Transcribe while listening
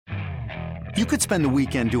You could spend the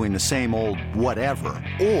weekend doing the same old whatever,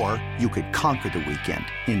 or you could conquer the weekend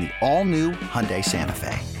in the all-new Hyundai Santa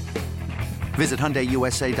Fe. Visit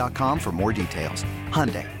HyundaiUSA.com for more details.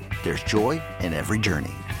 Hyundai, there's joy in every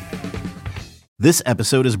journey. This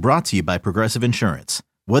episode is brought to you by Progressive Insurance.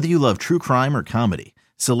 Whether you love true crime or comedy,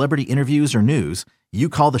 celebrity interviews or news, you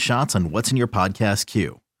call the shots on what's in your podcast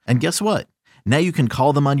queue. And guess what? Now you can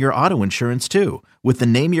call them on your auto insurance too with the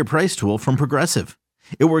Name Your Price tool from Progressive.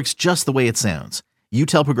 It works just the way it sounds. You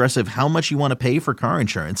tell Progressive how much you want to pay for car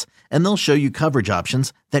insurance, and they'll show you coverage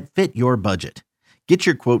options that fit your budget. Get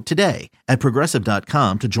your quote today at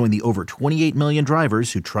Progressive.com to join the over 28 million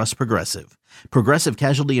drivers who trust Progressive. Progressive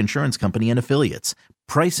Casualty Insurance Company and Affiliates.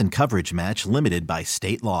 Price and coverage match limited by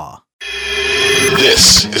state law.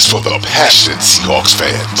 This is for the passionate Seahawks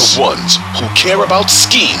fans, the ones who care about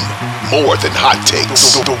scheme more than hot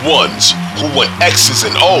takes, the ones who want X's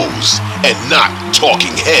and O's and not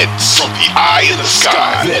talking heads. From the eye in the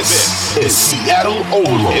sky, this is Seattle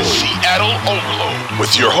Overload.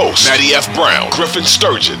 With your hosts, Matty F. Brown, Griffin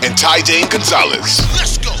Sturgeon, and Ty Dane Gonzalez.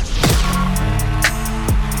 Let's go.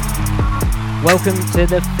 Welcome to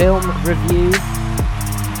the film review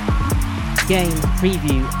game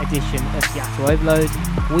preview edition of Seattle Overload.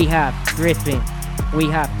 We have Griffin, we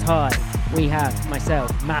have Ty, we have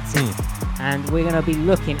myself, Matty, and we're going to be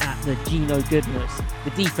looking at the Geno goodness, the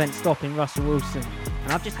defense stopping Russell Wilson.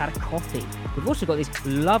 And I've just had a coffee. We've also got this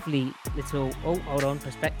lovely little,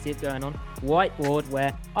 perspective going on, whiteboard,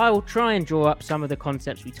 where I will try and draw up some of the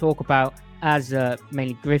concepts we talk about as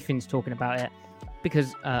mainly Griffin's talking about it,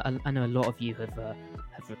 because I know a lot of you have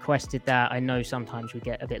requested that. I know sometimes we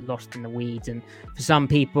get a bit lost in the weeds, and for some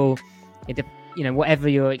people, whatever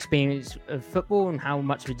your experience of football and how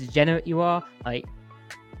much of a degenerate you are, like,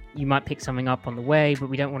 you might pick something up on the way, but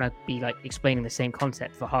we don't want to be like explaining the same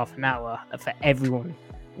concept for half an hour for everyone.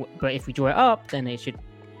 But if we draw it up, then it should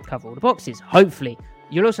cover all the boxes. Hopefully.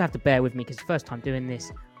 You'll also have to bear with me because the first time doing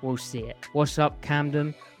this, we'll see it. What's up,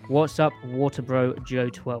 Camden? What's up, Waterbro Joe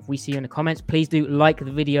 12? We see you in the comments. Please do like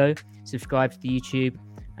the video, subscribe to the YouTube,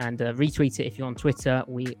 and retweet it if you're on Twitter.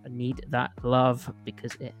 We need that love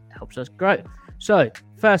because it helps us grow. So,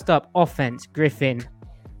 first up, offense. Griffin,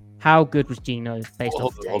 how good was Geno based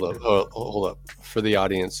off the tape? Hold up. For the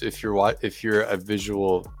audience, if you're a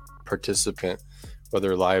visual participant,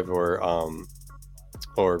 whether live or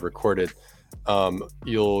recorded,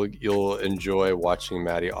 you'll enjoy watching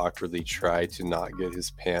Matty awkwardly try to not get his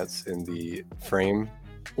pants in the frame.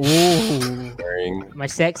 Ooh, wearing my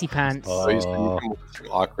sexy pants. So he's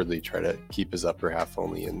awkwardly try to keep his upper half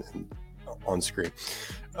only in on screen.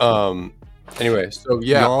 Anyway, so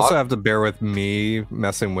yeah, you'll also have to bear with me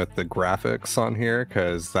messing with the graphics on here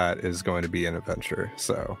because that is going to be an adventure.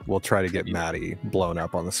 So we'll try to get Matty blown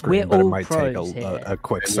up on the screen, but it might take a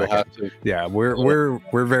quick second. Yeah,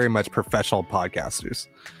 we're very much professional podcasters,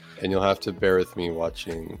 and you'll have to bear with me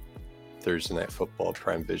watching Thursday Night Football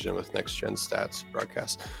Prime Vision with Next Gen Stats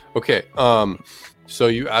broadcast. Okay, so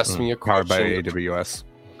you asked me a question. Powered by AWS.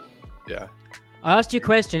 Yeah. I asked you a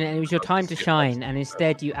question and it was your time to shine, and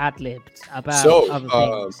instead you ad-libbed about other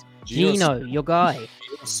things. Geno, your guy.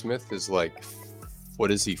 Geno Smith is like, what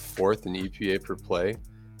is he, fourth in EPA per play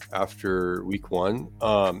after week one?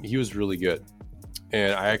 He was really good.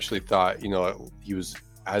 And I actually thought, he was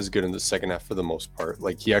as good in the second half for the most part.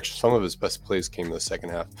 Like, some of his best plays came in the second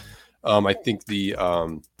half. I think the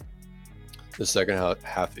second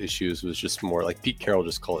half issues was just more like Pete Carroll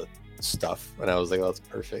just called it stuff, and I was like, oh, that's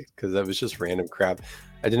perfect, because that was just random crap.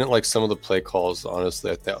 I didn't like some of the play calls, honestly.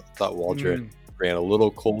 I thought Waldron ran a little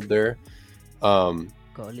cold there, and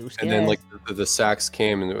then like the sacks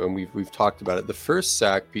came, and we've talked about it. The first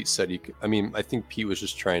sack, Pete said I think Pete was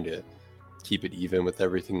just trying to keep it even with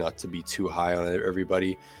everything, not to be too high on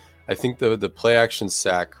everybody. I think the play action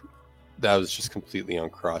sack, that was just completely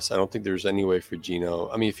uncrossed. I don't think there's any way for Geno.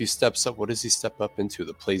 I mean, if he steps up, what does he step up into?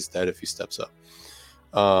 The play's dead if he steps up.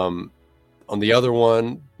 On the other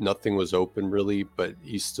one, nothing was open really, but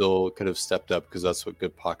he still could have stepped up because that's what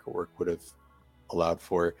good pocket work would have allowed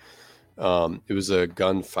for. It was a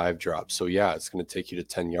gun 5 drop. So yeah, it's going to take you to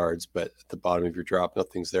 10 yards, but at the bottom of your drop,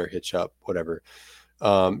 nothing's there, hitch up, whatever.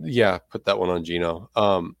 Yeah, put that one on Geno.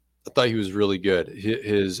 I thought he was really good.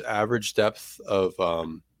 His average depth of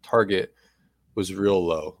target was real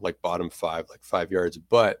low, like bottom 5, like 5 yards.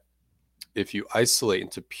 But if you isolate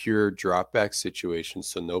into pure drop back situations,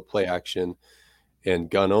 so no play action and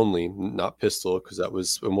gun only, not pistol, because that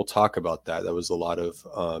was, and we'll talk about that. That was a lot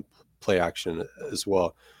of play action as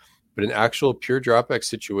well. But in actual pure drop back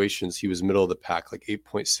situations, he was middle of the pack, like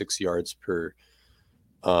 8.6 yards per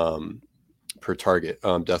target,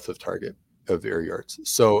 depth of target. of air yards.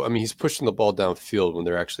 So, I mean, he's pushing the ball downfield when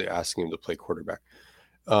they're actually asking him to play quarterback.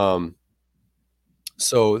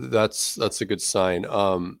 So that's a good sign.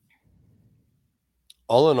 All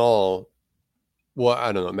in all, well,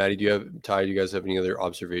 I don't know, Maddie, do you guys have any other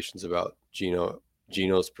observations about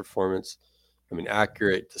Geno's performance? I mean,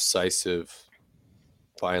 accurate, decisive,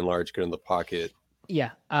 by and large, good in the pocket.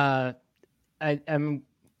 Yeah. A lot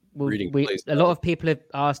of people have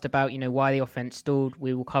asked about, why the offense stalled.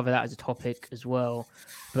 We will cover that as a topic as well.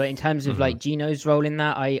 But in terms of like Geno's role in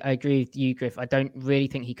that, I agree with you, Griff. I don't really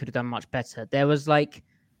think he could have done much better. There was like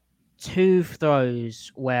 2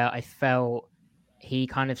 throws where I felt he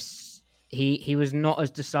kind of he was not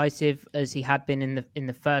as decisive as he had been in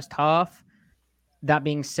the first half. That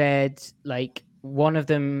being said, like one of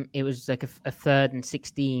them, it was like a 3rd and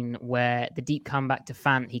 16 where the deep comeback to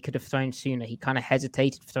Fant, he could have thrown sooner. He kind of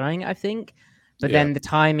hesitated throwing it, I think. But then the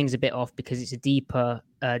timing's a bit off because it's a deeper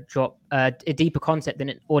drop, a deeper concept than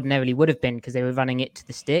it ordinarily would have been because they were running it to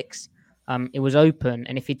the sticks. It was open,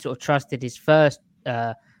 and if he'd sort of trusted his first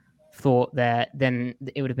thought there, then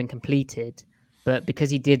it would have been completed. But because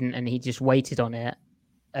he didn't and he just waited on it,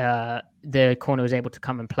 the corner was able to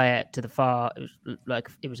come and play it to the far.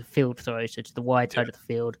 It was a field throw, so to the wide side of the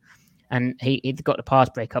field, and he got the pass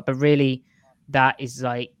breakup. But really, that is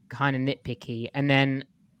like kind of nitpicky. And then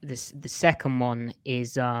the second one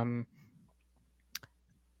is a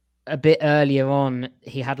bit earlier on.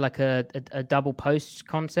 He had like a double post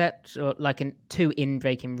concept, or like 2 in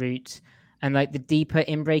breaking routes, and like the deeper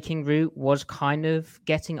in breaking route was kind of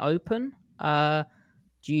getting open.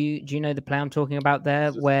 Do you know the play I'm talking about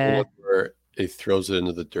there? Where he throws it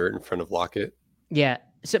into the dirt in front of Lockett? Yeah.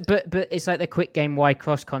 So, but it's like the quick game wide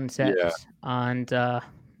cross concept, and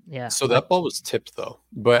So that ball was tipped though,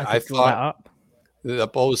 but I thought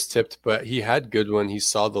that ball was tipped. But he had Goodwin. He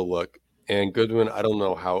saw the look, and Goodwin. I don't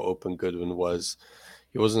know how open Goodwin was.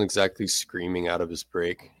 He wasn't exactly screaming out of his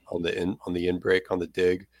break on the in break on the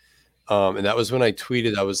dig, and that was when I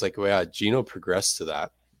tweeted. I was like, "Oh yeah, Geno progressed to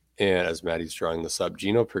that." And as Maddie's drawing this up,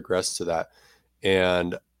 Geno progressed to that.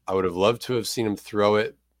 And I would have loved to have seen him throw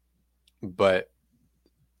it, but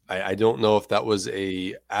I don't know if that was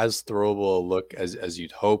as throwable a look as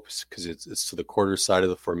you'd hope, because it's to the quarter side of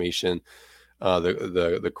the formation.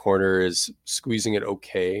 The corner is squeezing it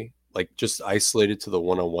okay, like just isolated to the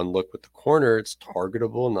one-on-one look with the corner. It's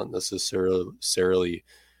targetable, not necessarily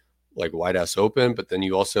like wide ass open, but then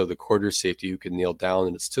you also have the quarter safety who can nail down,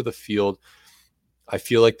 and it's to the field. I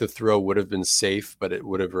feel like the throw would have been safe, but it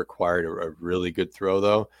would have required a really good throw,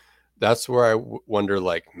 though. That's where I wonder,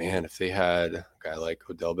 like, man, if they had a guy like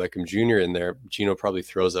Odell Beckham Jr. in there, Geno probably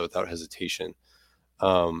throws that without hesitation.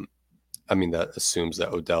 I mean, that assumes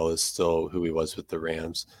that Odell is still who he was with the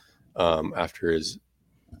Rams after his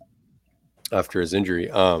injury.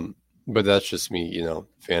 But that's just me,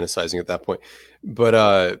 fantasizing at that point.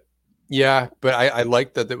 But but I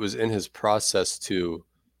like that it was in his process to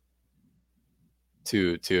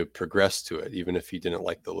progress to it, even if he didn't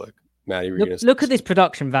like the look. Maddie, look at this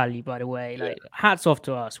production value, by the way. Like, hats off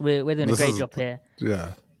to us. We're doing a great job here.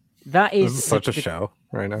 Yeah, that is such a show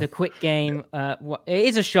right now. The quick game. It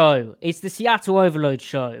is a show. It's the Seattle Overload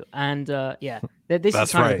show, and this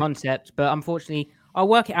is kind of the concept. But unfortunately, I'll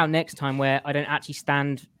work it out next time where I don't actually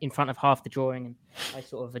stand in front of half the drawing and I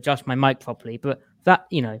sort of adjust my mic properly. But that,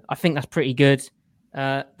 I think that's pretty good.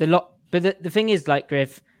 But the thing is, like,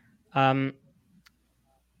 Griff,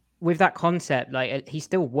 with that concept, like, he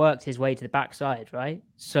still worked his way to the backside, right?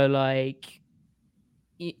 So, like,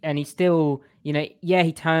 and he still,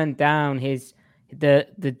 he turned down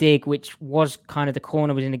the dig, which was kind of, the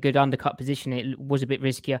corner was in a good undercut position. It was a bit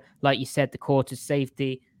riskier. Like you said, the quarter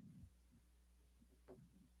safety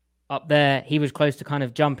up there, he was close to kind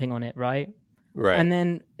of jumping on it, right? Right. And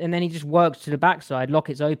then he just worked to the backside,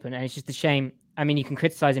 Lockett's open, and it's just a shame. I mean, you can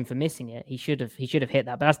criticize him for missing it. He should have hit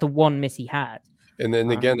that, but that's the one miss he had. And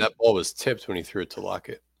then again, that ball was tipped when he threw it to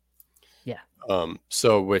Lockett. Yeah.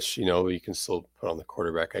 So which, you can still put on the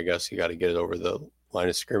quarterback, I guess. You got to get it over the line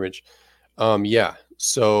of scrimmage.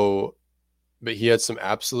 So, but he had some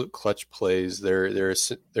absolute clutch plays. There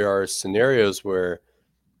are scenarios where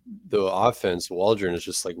the offense, Waldron, is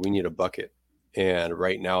just like, we need a bucket. And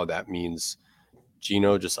right now that means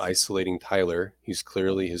Geno just isolating Tyler. He's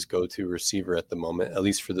clearly his go-to receiver at the moment, at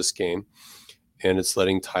least for this game. And it's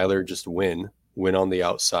letting Tyler just win on the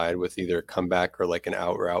outside with either a comeback or like an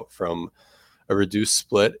out route from a reduced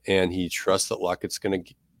split. And he trusts that Lockett's going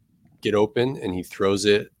to get open, and he throws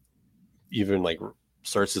it, even like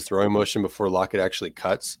starts his throwing motion before Lockett actually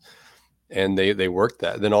cuts. And they worked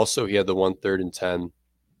that. Then also he had the 1 3rd and 10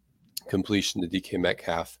 completion to DK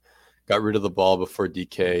Metcalf, got rid of the ball before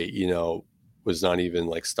DK, was not even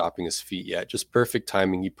like stopping his feet yet. Just perfect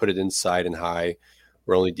timing. He put it inside and high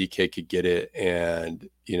where only DK could get it. And,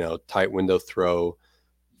 you know, tight window throw,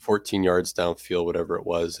 14 yards downfield, whatever it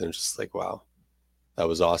was. And it's just like, wow, that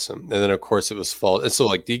was awesome. And then of course it was fault. And so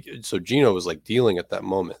like, so Geno was like dealing at that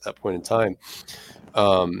moment, at that point in time.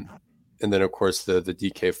 And then of course the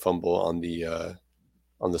DK fumble on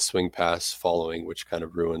the swing pass following, which kind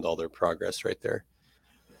of ruined all their progress right there.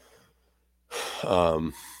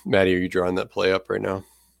 Maddie, are you drawing that play up right now?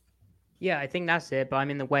 Yeah, I think that's it, but I'm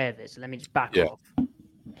in the way of it, so let me just back off.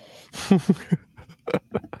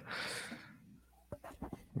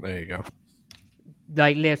 There you go.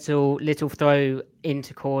 Like little throw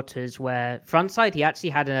into quarters where frontside he actually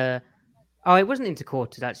had it wasn't into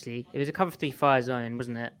quarters actually. It was a cover 3 fire zone,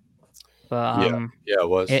 wasn't it? But yeah, it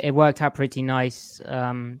was. It worked out pretty nice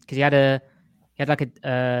because he had like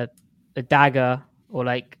a dagger or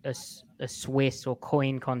like a Swiss or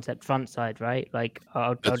coin concept front side, right? Like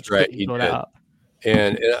I'll just right. He draw did. that up.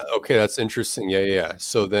 And okay, that's interesting. Yeah.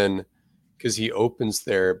 So then, because he opens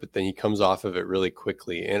there, but then he comes off of it really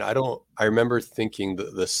quickly. And I remember thinking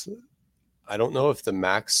that this, I don't know if the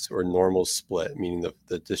max or normal split, meaning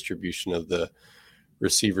the distribution of the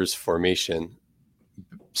receivers formation,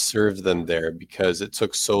 served them there because it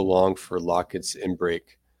took so long for Lockett's in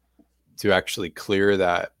break to actually clear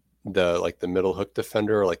that the middle hook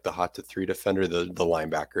defender or like the hot to 3 defender, the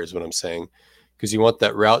linebacker is what I'm saying, because you want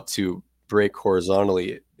that route to break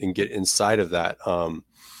horizontally and get inside of that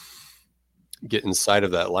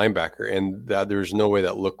linebacker, and that there's no way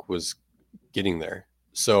that look was getting there.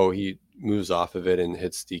 So he moves off of it and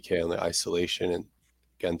hits DK on the isolation, and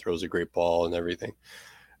again throws a great ball and everything.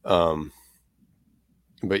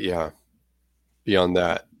 But yeah, beyond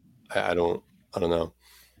that, I don't know.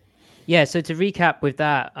 Yeah, so to recap with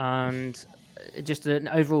that, and just an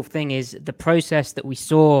overall thing is the process that we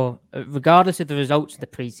saw, regardless of the results of the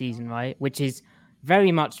preseason, right, which is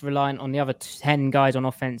very much reliant on the other 10 guys on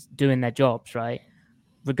offense doing their jobs, right?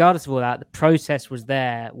 Regardless of all that, the process was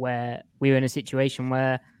there where we were in a situation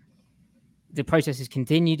where the process is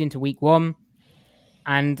continued into week 1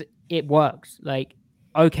 and it works. Like,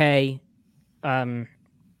 okay, the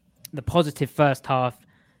positive first half,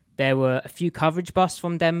 there were a few coverage busts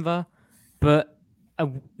from Denver, but a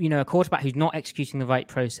quarterback who's not executing the right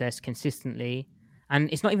process consistently,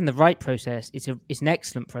 and it's not even the right process; it's an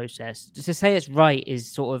excellent process. Just to say it's right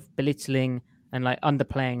is sort of belittling and like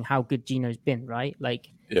underplaying how good Geno's been, right? Like,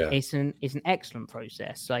 it's an excellent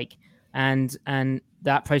process. Like, and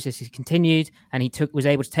that process is continued, and he was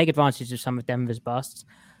able to take advantage of some of Denver's busts.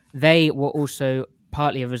 They were also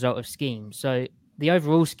partly a result of scheme. So the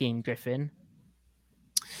overall scheme, Griffin,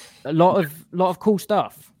 a lot of cool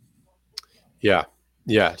stuff. Yeah.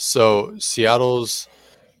 So Seattle's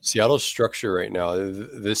structure right now,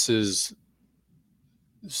 this is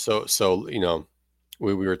so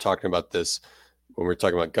we were talking about this when we were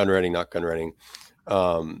talking about gun running, not gun running.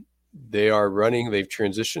 They've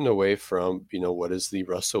transitioned away from what is the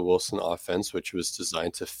Russell Wilson offense, which was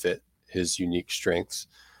designed to fit his unique strengths.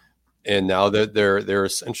 And now that they're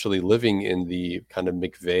essentially living in the kind of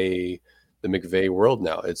McVay world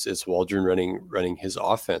now. It's Waldron running his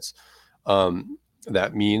offense.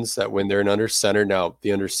 That means that when they're an under center now,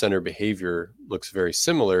 the under center behavior looks very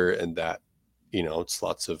similar in that, it's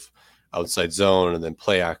lots of outside zone and then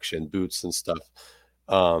play action, boots and stuff.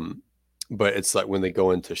 But it's like when they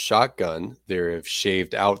go into shotgun, they have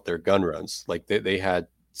shaved out their gun runs. Like they had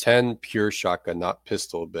 10 pure shotgun, not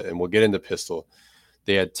pistol, and we'll get into pistol.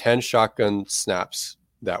 They had 10 shotgun snaps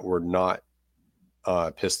that were not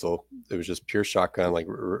pistol. It was just pure shotgun, like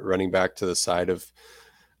running back to the side of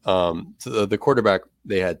to the quarterback.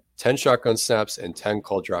 They had 10 shotgun snaps and 10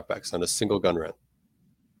 call dropbacks on a single gun run.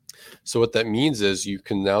 So what that means is you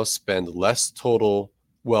can now spend less total.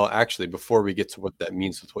 Well, actually, before we get to what that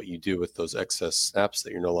means with what you do with those excess snaps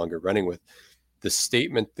that you're no longer running with, the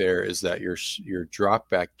statement there is that your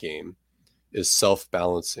dropback game is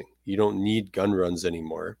self-balancing. You don't need gun runs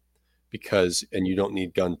anymore and you don't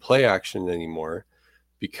need gun play action anymore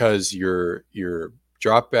because your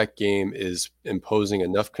dropback game is imposing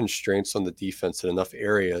enough constraints on the defense in enough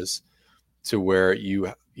areas to where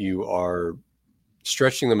you are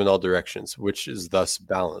stretching them in all directions, which is thus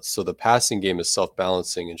balanced. So the passing game is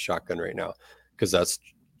self-balancing in shotgun right now because that's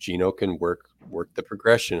Geno can work the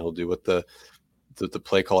progression. He'll do what the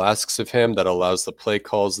play call asks of him. That allows the play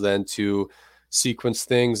calls then to sequence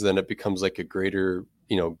things. Then it becomes like a greater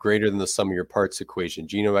than the sum of your parts equation.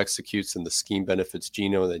 Geno executes and the scheme benefits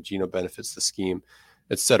Geno, and then Geno benefits the scheme,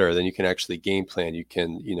 etc. Then you can actually game plan. You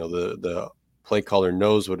can, the play caller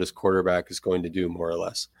knows what his quarterback is going to do more or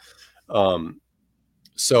less.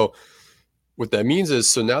 So What that means is,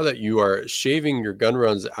 so now that you are shaving your gun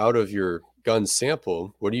runs out of your gun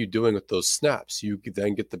sample, what are you doing with those snaps? You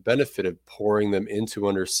then get the benefit of pouring them into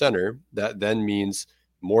under center. That then means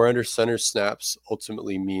more under center snaps,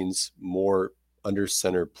 ultimately means more under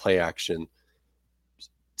center play action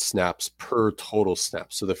snaps per total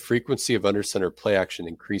snap. So the frequency of under center play action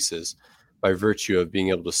increases by virtue of being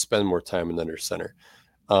able to spend more time in under center.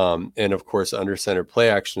 And of course, under center play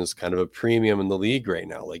action is kind of a premium in the league right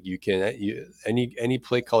now. Like any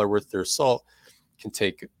play caller worth their salt can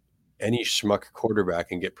take any schmuck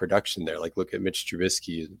quarterback and get production there. Like look at Mitch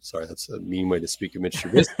Trubisky. Sorry, that's a mean way to speak of Mitch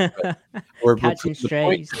Trubisky. But we're catching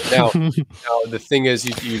strays. Now the thing is,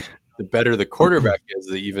 the better the quarterback is,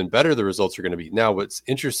 the even better the results are going to be. Now, what's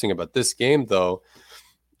interesting about this game, though,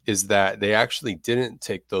 is that they actually didn't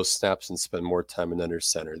take those snaps and spend more time in under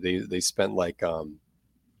center. They spent like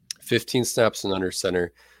 15 snaps in under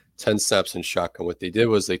center, 10 snaps in shotgun. What they did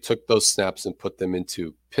was they took those snaps and put them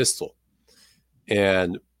into pistol.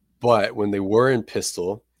 But when they were in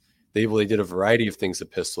pistol, they did a variety of things at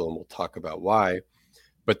pistol, and we'll talk about why.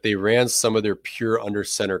 But they ran some of their pure under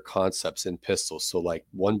center concepts in pistol. So like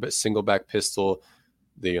one single back pistol,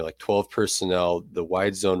 like 12 personnel, the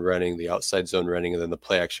wide zone running, the outside zone running, and then the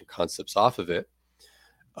play action concepts off of it.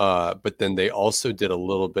 But then they also did a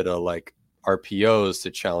little bit of like RPOs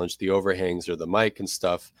to challenge the overhangs or the mic and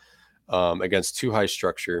stuff against too high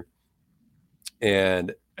structure.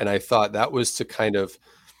 And I thought that was to kind of,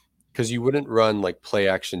 because you wouldn't run like play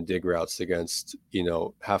action dig routes against,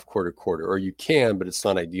 half quarter, or you can, but it's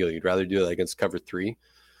not ideal. You'd rather do that against cover 3.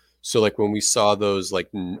 So like when we saw those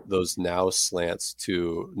now slants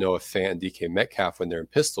to Noah Fant and DK Metcalf when they're in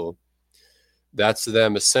pistol, that's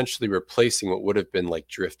them essentially replacing what would have been like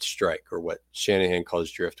drift strike, or what Shanahan calls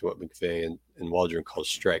drift, what McVay and Waldron calls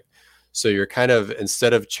strike. So you're kind of,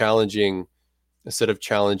 instead of challenging those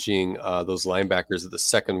linebackers at the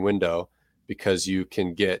second window, because you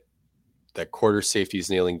can get that quarter safety is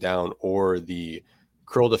nailing down, or the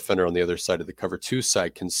curl defender on the other side of the cover 2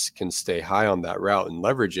 side can stay high on that route and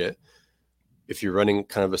leverage it. If you're running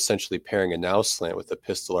kind of essentially pairing a now slant with a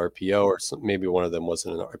pistol RPO, or maybe one of them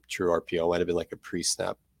wasn't a true RPO, it might have been like a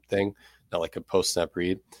pre-snap thing, not like a post-snap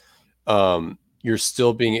read. You're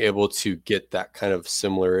still being able to get that kind of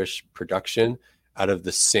similar-ish production out of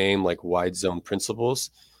the same like wide zone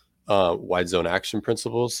principles, wide zone action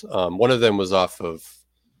principles. One of them was off of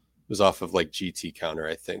like GT counter,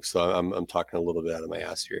 I think. So I'm talking a little bit out of my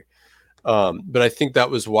ass here. But I think that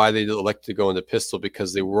was why they elected to go into pistol,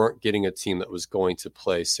 because they weren't getting a team that was going to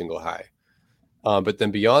play single high. But then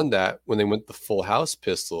beyond that, when they went the full house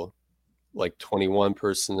pistol, like 21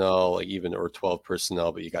 personnel, like even, or 12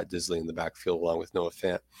 personnel, but you got Disley in the backfield along with Noah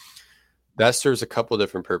Fant, that serves a couple of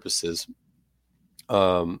different purposes.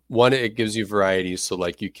 One, it gives you variety. So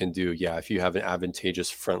like you can do, if you have an advantageous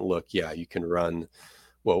front look, you can run.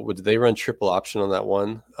 Well, did they run triple option on that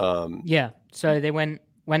one? So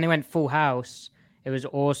when they went full house, it was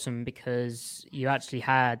awesome because you actually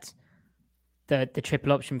had the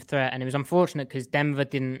triple option threat, and it was unfortunate because Denver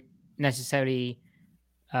didn't necessarily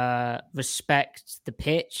respect the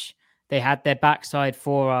pitch. They had their backside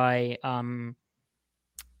 4-eye.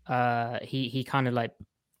 He kind of like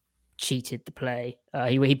cheated the play.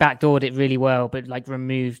 He backdoored it really well, but like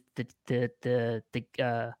removed the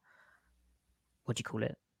what do you call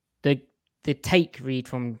it? The take read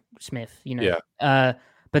from Smith,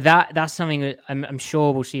 but that's something that I'm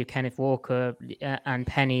sure we'll see Kenneth Walker and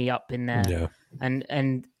Penny up in there. Yeah.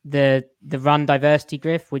 And the run diversity,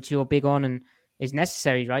 Griff, which you're big on and is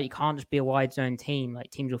necessary, right? You can't just be a wide zone team. Like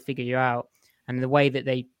teams will figure you out. And the way that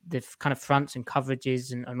the kind of fronts and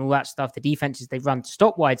coverages and all that stuff, the defenses they run to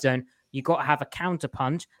stop wide zone, you got to have a counter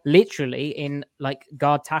punch, literally in like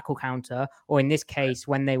guard tackle counter, or in this case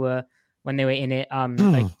when they were in it,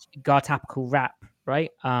 like guard tackle wrap, right?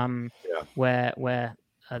 Where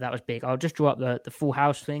that was big. I'll just draw up the full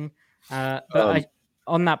house thing.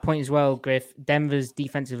 On that point as well, Griff, Denver's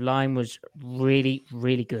defensive line was really,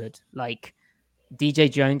 really good. Like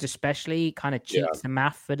DJ Jones especially kind of cheats the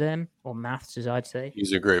math for them, or maths as I'd say.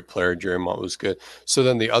 He's a great player. Jeremont was good. So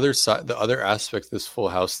then the other side, the other aspect of this full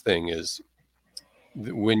house thing is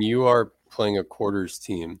when you are playing a quarters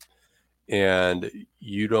team and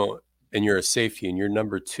you're a safety and your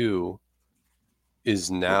number 2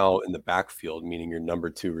 is now in the backfield, meaning your number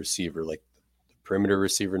 2 receiver, like the perimeter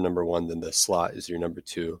receiver number 1, then the slot is your number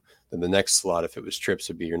 2, then the next slot, if it was trips,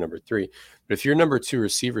 would be your number 3. But if your number 2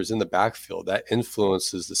 receiver is in the backfield, that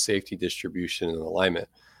influences the safety distribution and alignment.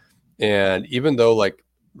 And even though like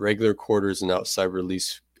regular quarters and outside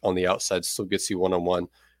release on the outside still gets you one-on-one,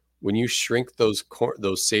 when you shrink those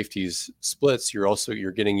safeties splits,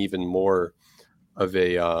 you're getting even more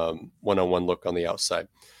one-on-one look on the outside.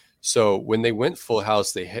 So when they went full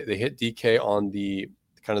house, they hit DK on the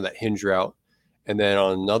kind of that hinge route, and then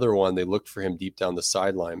on another one they looked for him deep down the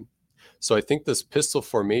sideline. So I think this pistol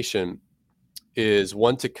formation is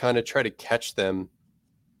one to kind of try to catch them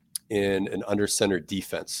in an under center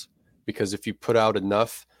defense, because if you put out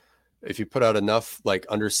enough like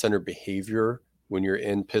under center behavior when you're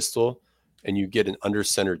in pistol and you get an under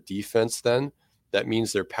center defense, then that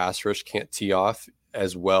means their pass rush can't tee off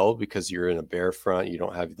as well, because you're in a bear front. You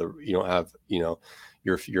don't have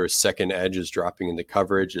your second edge is dropping into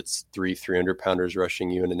coverage. It's 300 pounders rushing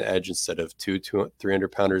you in an edge instead of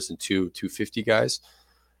 300 pounders and 250 guys.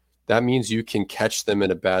 That means you can catch them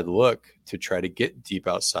in a bad look to try to get deep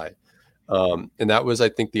outside. And that was, I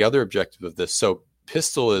think, the other objective of this. So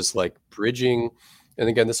pistol is like bridging, and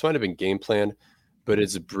again, this might have been game plan, but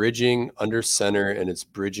it's bridging under center and it's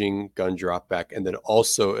bridging gun drop back. And then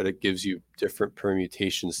also it gives you different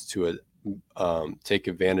permutations to take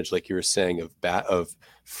advantage, like you were saying, of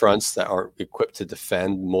fronts that aren't equipped to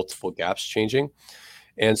defend, multiple gaps changing.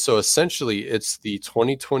 And so essentially it's the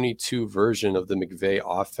 2022 version of the McVay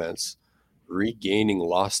offense regaining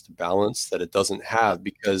lost balance that it doesn't have,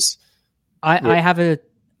 because I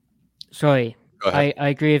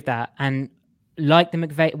agree with that. And like the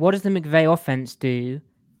McVay, what does the McVay offense do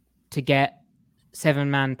to get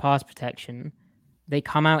 7-man pass protection? They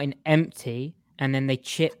come out in empty and then they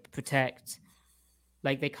chip protect.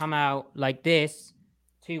 Like they come out like this,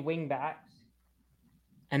 2 wing backs,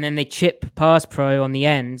 and then they chip pass pro on the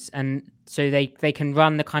ends, and so they can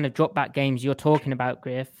run the kind of drop back games you're talking about,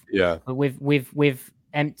 Griff. Yeah. With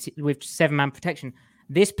 7-man protection.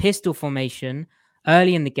 This pistol formation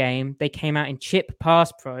early in the game, they came out in chip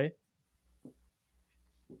pass pro.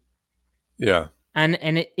 Yeah. And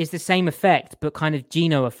it is the same effect, but kind of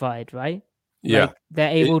Geno-ified, right? Yeah. Like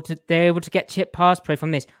they're able to get chip pass pro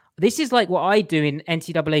from this. This is like what I do in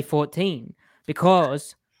NCAA 14,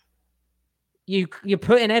 because you're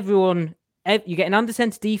putting everyone, you get an under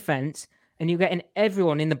center defense and you're getting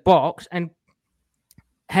everyone in the box, and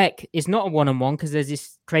heck, it's not a one-on-one because there's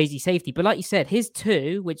this crazy safety. But like you said, his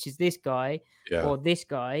 2, which is this guy or this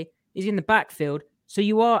guy, is in the backfield. So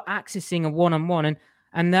you are accessing a one-on-one,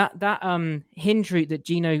 and that hinge route that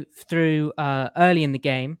Geno threw early in the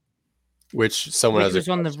game, which was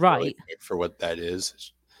on the right, really for what that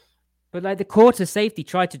is. But like the quarter safety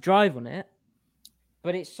tried to drive on it,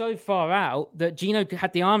 but it's so far out that Geno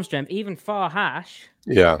had the arm strength, even far hash.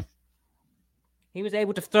 Yeah. He was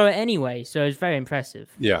able to throw it anyway, so it's very impressive.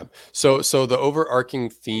 Yeah. So the overarching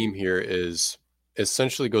theme here is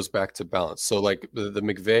essentially goes back to balance. So like the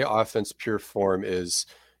McVay offense pure form is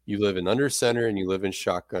you live in under center and you live in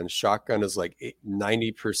shotgun. Shotgun is like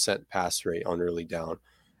 90% pass rate on early down.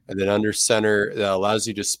 And then under center, that allows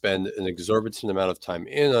you to spend an exorbitant amount of time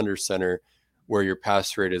in under center, where your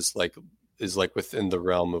pass rate is like within the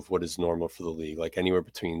realm of what is normal for the league, like anywhere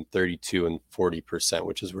between 32 and 40%,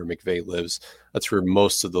 which is where McVay lives. That's where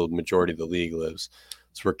most of the majority of the league lives.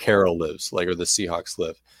 It's where Carroll lives, like, or the Seahawks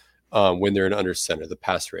live when they're in under center, the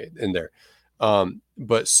pass rate in there.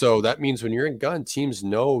 But so that means when you're in gun, teams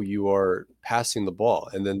know you are passing the ball,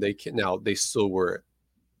 and then they still were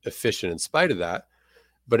efficient in spite of that,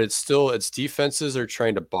 but its defenses are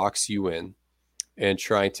trying to box you in and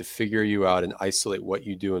trying to figure you out and isolate what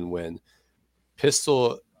you do and when.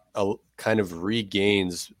 Pistol kind of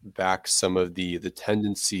regains back some of the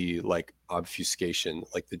tendency, like obfuscation,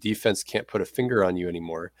 like the defense can't put a finger on you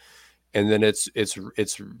anymore. And then it's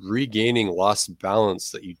regaining lost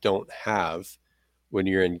balance that you don't have when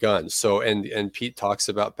you're in gun. So, and Pete talks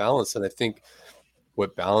about balance. And I think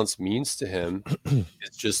what balance means to him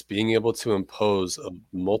is just being able to impose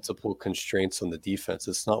multiple constraints on the defense.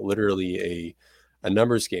 It's not literally a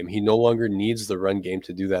numbers game. He no longer needs the run game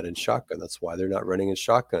to do that in shotgun. That's why they're not running in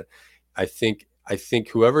shotgun. I think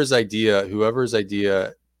whoever's idea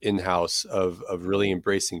in-house of really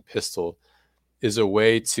embracing pistol is a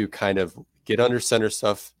way to kind of get under center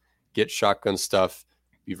stuff, get shotgun stuff,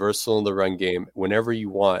 be versatile in the run game. Whenever you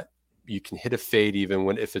want, you can hit a fade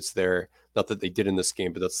even if it's there. Not that they did in this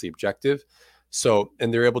game, but that's the objective. So,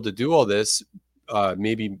 and they're able to do all this,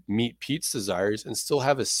 maybe meet Pete's desires and still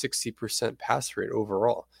have a 60% pass rate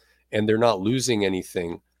overall. And they're not losing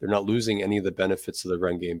anything. They're not losing any of the benefits of the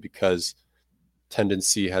run game, because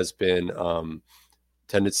tendency can't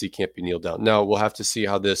be nailed down. Now we'll have to see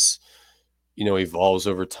how this, evolves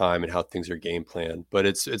over time and how things are game planned. But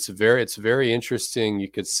it's very interesting. You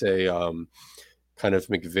could say kind of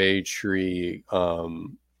McVay tree.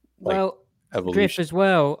 Evolution. Griff as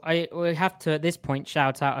well. We have to at this point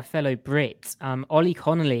shout out a fellow Brit, Ollie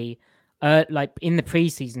Connolly, like in the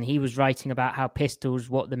preseason, he was writing about how pistols,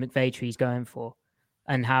 what the McVay is going for,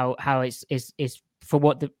 and how it's for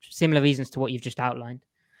what the similar reasons to what you've just outlined.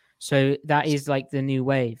 So that is like the new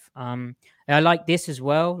wave. And I like this as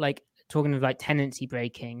well. Like talking of like tendency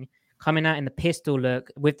breaking, coming out in the pistol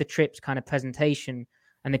look with the trips kind of presentation,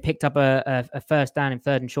 and they picked up a first down and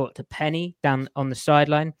 3rd and short to Penny down on the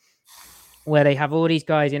sideline, where they have all these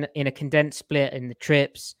guys in a condensed split in the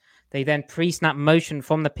trips. They then pre-snap motion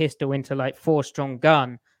from the pistol into like 4-strong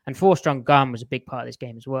gun, and 4-strong gun was a big part of this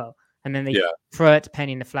game as well. And then they throw it to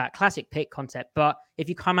Penny in the flat. Classic pick concept. But if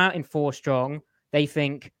you come out in 4-strong, they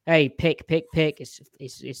think, hey, pick.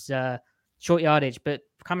 It's short yardage. But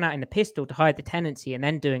coming out in the pistol to hide the tendency and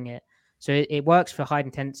then doing it. So it works for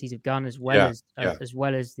hiding tendencies of gun as well as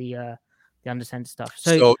the undercenter stuff.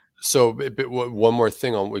 So one more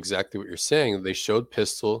thing on exactly what you're saying. They showed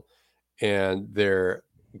pistol, and they're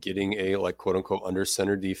getting a like quote unquote under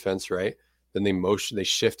center defense, right? Then they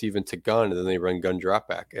shift even to gun, and then they run gun drop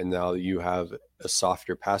back, and now you have a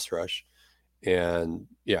softer pass rush. And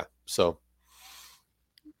so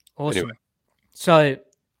awesome. Anyway. So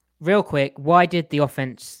real quick, why did the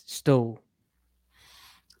offense stall?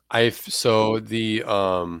 They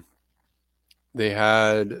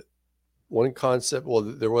had one concept. Well,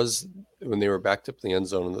 there was when they were backed up in the end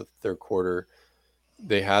zone in the 3rd quarter.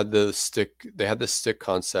 They had the stick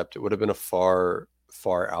concept. It would have been a far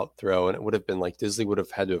out throw, and it would have been like Disley would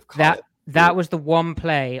have had to have caught it. That was the one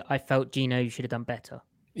play I felt Gino should have done better.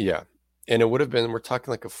 Yeah, and it would have been. We're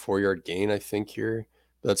talking like a 4-yard gain, I think here.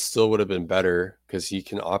 But that still would have been better because he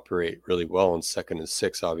can operate really well on 2nd and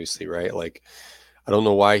 6, obviously, right? Like, I don't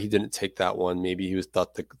know why he didn't take that one. Maybe he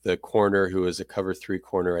thought the corner, who was a cover 3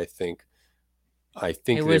 corner, I think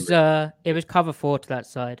it was cover 4 to that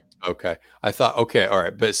side. Okay. I thought, okay, all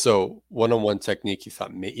right. But so one-on-one technique, he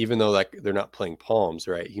thought, even though like they're not playing palms,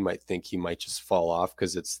 right? He might think he might just fall off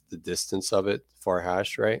because it's the distance of it, far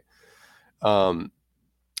hash, right? And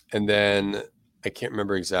then I can't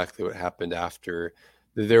remember exactly what happened after.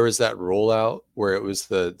 There was that rollout where it was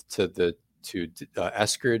to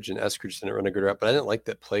Eskridge, and Eskridge didn't run a good route, but I didn't like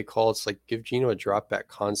that play call. It's like give Gino a drop back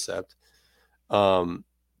concept.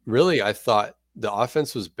 Really, I thought the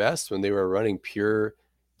offense was best when they were running pure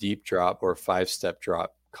deep drop or 5-step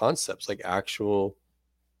drop concepts, like actual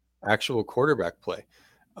quarterback play.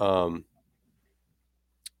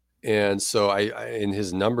 And so and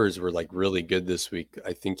his numbers were like really good this week.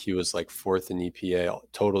 I think he was like 4th in EPA,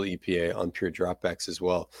 total EPA on pure dropbacks as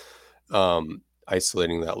well.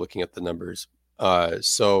 Isolating that, looking at the numbers.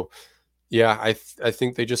 So yeah, I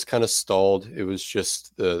think they just kind of stalled. It was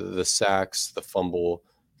just the sacks, the fumble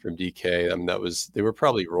from DK. I mean, they were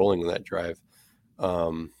probably rolling in that drive.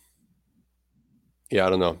 Yeah, I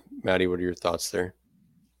don't know. Maddie, what are your thoughts there?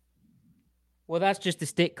 Well, that's just the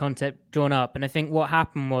stick concept drawn up. And I think what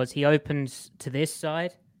happened was he opens to this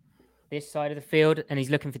side of the field, and he's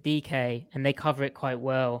looking for DK, and they cover it quite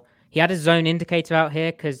well. He had a zone indicator out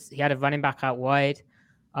here because he had a running back out wide.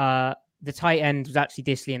 The tight end was actually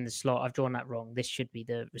Disley in the slot. I've drawn that wrong. This should be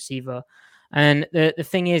the receiver. And the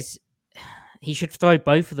thing is, he should throw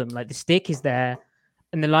both of them. Like the stick is there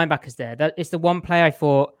and the linebacker's there. It's the one play I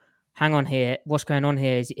thought, hang on here, what's going on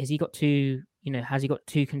here? Has he got too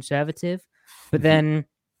conservative? But then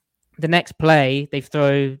the next play, he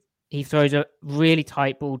throws a really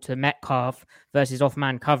tight ball to Metcalf versus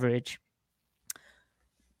off-man coverage.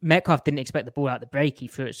 Metcalf didn't expect the ball out the break. He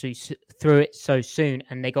threw it so soon,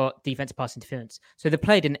 and they got defensive pass interference. So the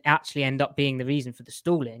play didn't actually end up being the reason for the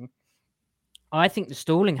stalling. I think the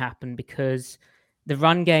stalling happened because the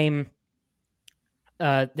run game,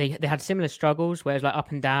 they had similar struggles where it was like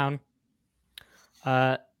up and down.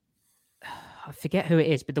 I forget who it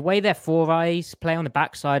is, but the way their 4 eyes play on the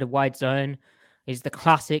backside of wide zone is the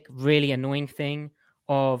classic, really annoying thing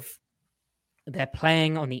of they're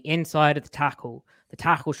playing on the inside of the tackle. The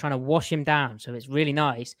tackle's trying to wash him down, so it's really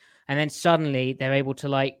nice. And then suddenly they're able to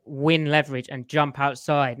like win leverage and jump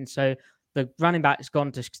outside. And so the running back has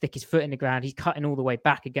gone to stick his foot in the ground. He's cutting all the way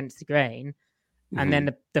back against the grain. And then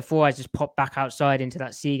the 4 eyes just pop back outside into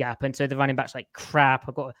that C gap. And so the running back's like, crap,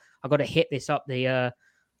 I've got to hit this up the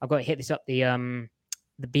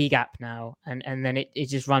B gap now. And then it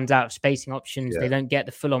just runs out of spacing options. Yeah. They don't get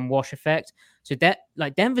the full on wash effect. So that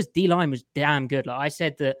like Denver's D line was damn good. Like I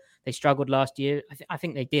said that they struggled last year. I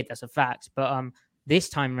think they did. That's a fact. But this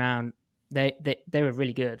time around, they were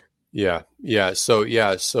really good. Yeah. So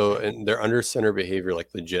and their under center behavior, like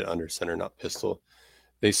legit under center, not pistol.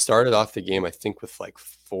 They started off the game, I think, with like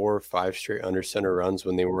 4 or 5 straight under center runs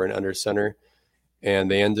when they were in under center.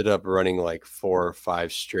 And they ended up running like 4 or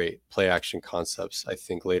 5 straight play action concepts, I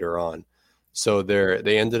think, later on. So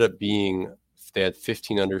they ended up they had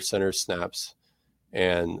 15 under center snaps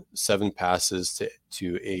and 7 passes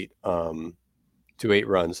to 8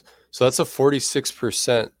 runs. So that's a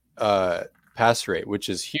 46% pass rate, which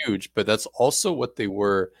is huge, but that's also what they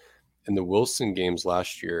were in the Wilson games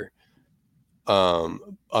last year,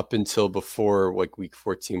 up until before like week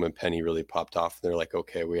 14 when Penny really popped off. They're like,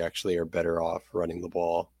 okay, we actually are better off running the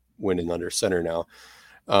ball, winning under center now.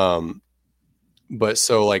 But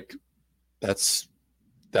so like that's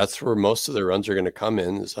where most of the runs are going to come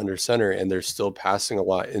in, is under center, and they're still passing a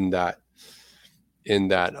lot in that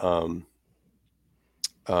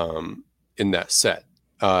set.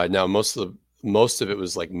 Now most of it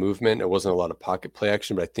was like movement. It wasn't a lot of pocket play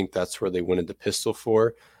action, but I think that's where they wanted the pistol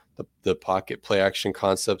for the pocket play action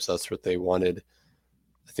concepts. That's what they wanted.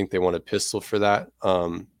 I think they wanted pistol for that.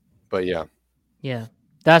 But yeah,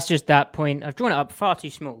 that's just that point. I've drawn it up far too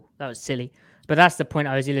small. That was silly, but that's the point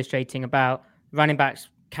I was illustrating about running backs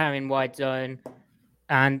carrying wide zone.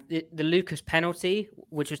 And the Lucas penalty,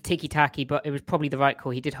 which was ticky-tacky, but it was probably the right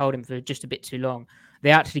call. He did hold him for just a bit too long.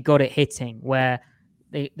 They actually got it hitting, where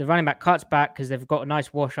the running back cuts back because they've got a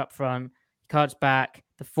nice wash up front. He cuts back.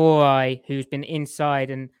 The 4-eye, who's been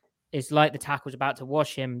inside and is like the tackle's about to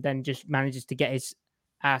wash him, then just manages to get his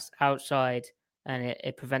ass outside, and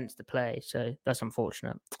it prevents the play. So that's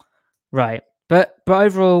unfortunate. Right. But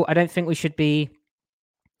overall, I don't think we should be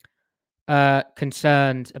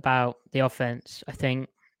concerned about the offense. I think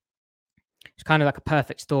it's kind of like a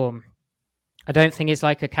perfect storm. I don't think it's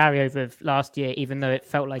like a carryover of last year, even though it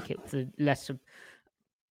felt like it was less of,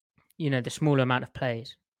 the smaller amount of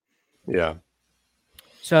plays. Yeah.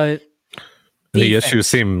 So the issues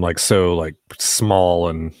seem like so like small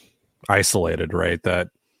and isolated, right? That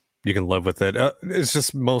you can live with it. It's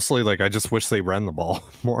just mostly like I just wish they ran the ball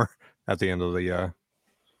more at the end of the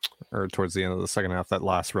or towards the end of the second half. That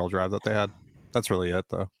last rail drive that they had. That's really it,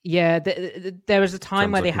 though. Yeah, there was a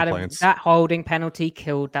time where they had that holding penalty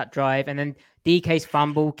killed that drive, and then DK's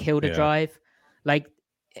fumble killed a drive. Like,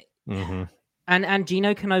 and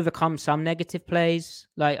Geno can overcome some negative plays.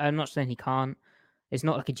 Like, I'm not saying he can't. It's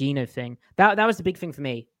not like a Geno thing. That was the big thing for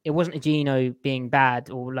me. It wasn't a Geno being bad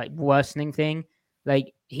or like worsening thing.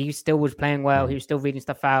 Like, he still was playing well. He was still reading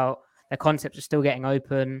stuff out. Their concepts are still getting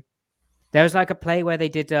open. There was like a play where they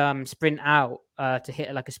did sprint out to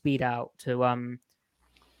hit like a speed out to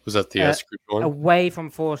was that the Eskridge one? Away from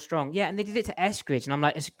 4 strong. Yeah, and they did it to Eskridge, and I'm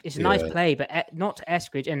like, it's a nice play, but not to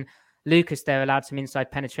Eskridge. And Lucas there allowed some inside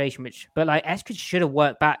penetration, but like Eskridge should have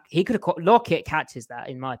worked back. He could have caught Lockett catches that,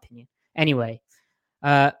 in my opinion. Anyway,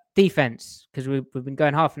 defense, because we've been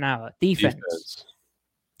going half an hour. Defense.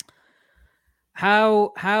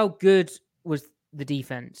 How good was the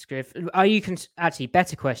defense, Griff? Are you actually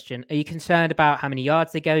better question? Are you concerned about how many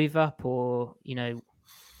yards they gave up, or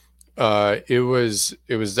It was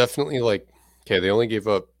definitely like, okay, they only gave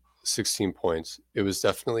up 16 points. It was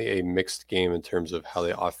definitely a mixed game in terms of how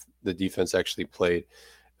the defense actually played.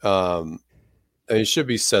 And it should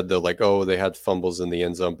be said though, like, oh, they had fumbles in the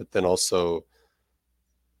end zone, but then also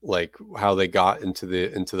like how they got into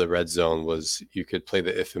the red zone was, you could play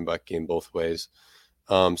the if and but game both ways.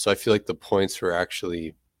 So I feel like the points were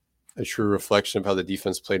actually a true reflection of how the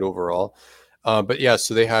defense played overall. But yeah,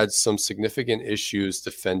 so they had some significant issues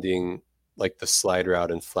defending like the slide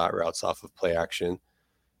route and flat routes off of play action.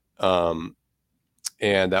 And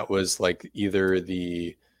that was like either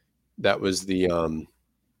the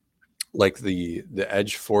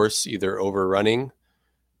edge force either overrunning,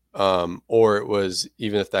 or it was,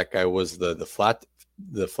 even if that guy was the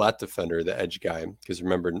flat defender, the edge guy, because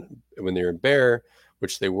remember when they were in bear,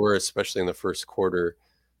 which they were, especially in the first quarter,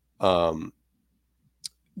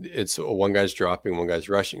 it's one guy's dropping, one guy's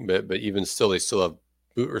rushing, but even still, they still have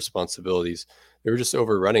boot responsibilities. They were just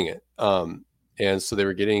overrunning it. And so they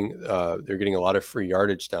were getting a lot of free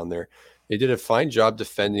yardage down there. They did a fine job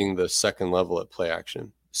defending the second level at play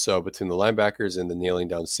action. So between the linebackers and the nailing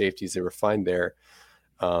down safeties, they were fine there.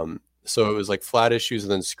 So it was like flat issues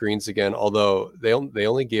and then screens again, although they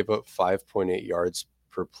only gave up 5.8 yards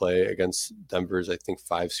per play against Denver's, I think,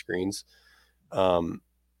 5 screens. And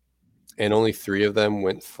only 3 of them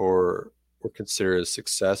were considered a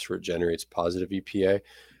success, where it generates positive EPA.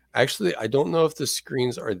 Actually, I don't know if the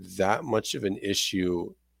screens are that much of an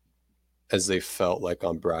issue as they felt like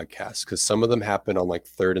on broadcast, because some of them happen on like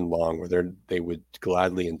 3rd and long, where they would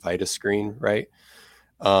gladly invite a screen, right?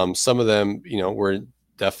 Some of them, were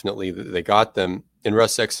definitely, they got them, and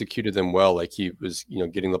Russ executed them well. Like he was,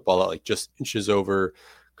 getting the ball out like just inches over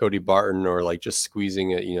Cody Barton, or like just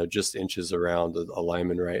squeezing it, just inches around a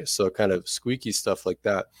lineman, right? So kind of squeaky stuff like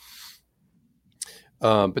that.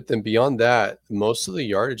 But then beyond that, most of the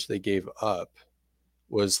yardage they gave up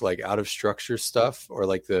was like out of structure stuff, or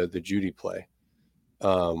like the Jeudy play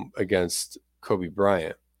against Kobe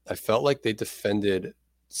Bryant. I felt like they defended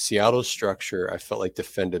Seattle's structure. I felt like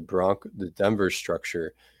defended the Denver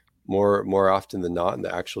structure more often than not in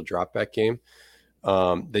the actual dropback game.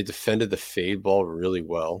 They defended the fade ball really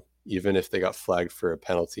well, even if they got flagged for a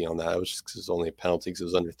penalty on that. It was just because it was only a penalty because it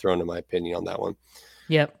was underthrown, in my opinion, on that one.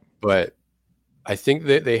 Yep. But I think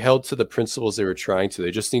they held to the principles they were trying to.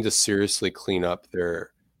 They just need to seriously clean up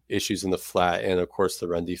their issues in the flat, and of course the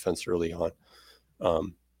run defense early on.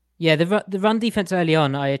 Yeah, the run defense early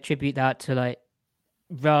on, I attribute that to like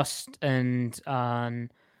rust and mainly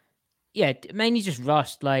just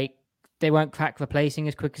rust. Like they weren't crack replacing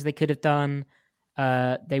as quick as they could have done.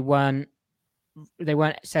 They weren't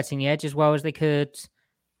setting the edge as well as they could.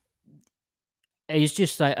 It was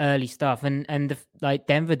just like early stuff, and like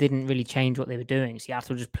Denver didn't really change what they were doing.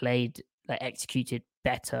 Seattle just played, like, executed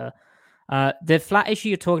better. The flat issue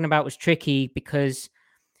you're talking about was tricky because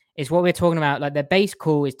it's what we're talking about. Like their base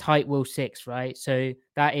call is tight will 6, right? So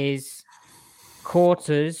that is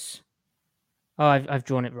quarters. Oh, I've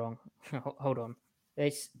drawn it wrong. Hold on.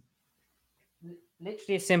 It's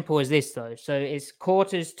literally as simple as this, though. So it's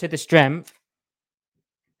quarters to the strength,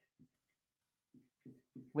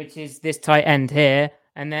 which is this tight end here,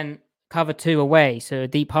 and then cover 2 away, so a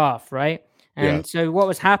deep half, right? And so what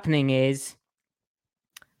was happening is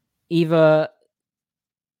either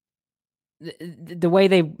the way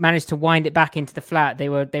they managed to wind it back into the flat, they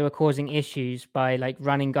were causing issues by like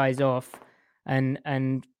running guys off,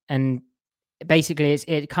 and basically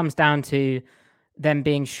it comes down to them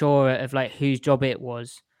being sure of like whose job it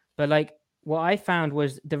was. But like what I found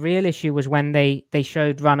was the real issue was when they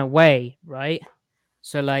showed run away, right?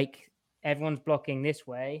 So, like, everyone's blocking this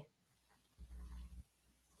way,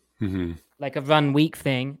 like a run weak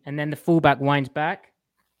thing, and then the fullback winds back.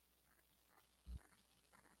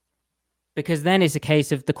 Because then it's a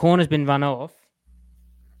case of the corner's been run off,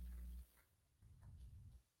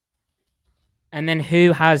 and then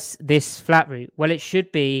who has this flat route? Well, it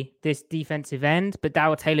should be this defensive end, but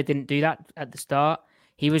Darrell Taylor didn't do that at the start.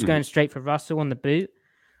 He was going straight for Russell on the boot,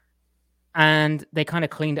 and they kind of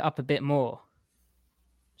cleaned it up a bit more.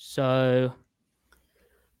 So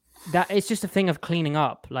that it's just a thing of cleaning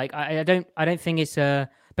up. Like I don't think it's but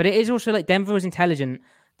it is also like Denver was intelligent.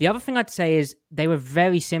 The other thing I'd say is they were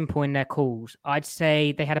very simple in their calls. I'd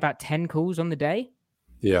say they had about 10 calls on the day.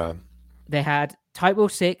 Yeah. They had tight will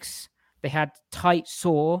 6. They had tight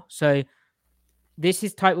saw. So this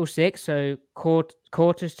is tight will 6. So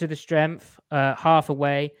quarters to the strength, half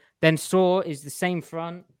away. Then saw is the same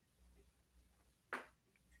front,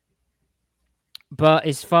 but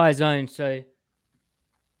it's fire zone, so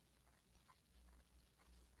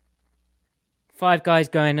 5 guys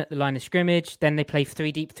going at the line of scrimmage. Then they play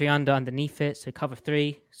 3 deep, 3 under underneath it, so cover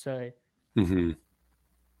 3. So, and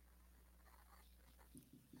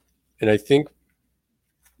I think,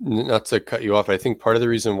 not to cut you off, I think part of the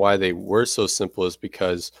reason why they were so simple is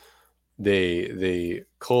because they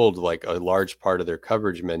culled like a large part of their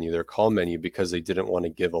coverage menu, their call menu, because they didn't want to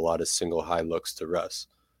give a lot of single high looks to Russ.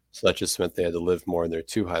 So that just meant they had to live more in their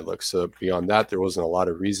 2 high looks. So beyond that, there wasn't a lot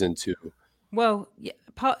of reason to. Well,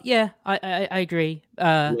 I agree.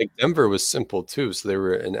 Like Denver was simple too, so they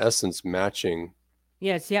were in essence matching.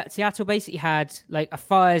 Yeah, Seattle basically had like a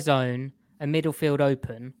fire zone, a middle field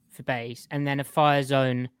open for base, and then a fire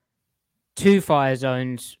zone, 2 fire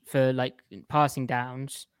zones for like passing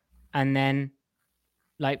downs, and then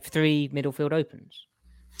like 3 middle field opens.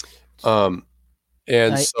 And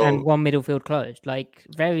 1 middle field closed, like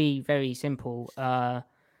very, very simple.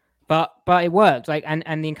 But it worked. Like,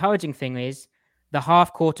 and the encouraging thing is the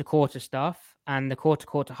half quarter stuff and the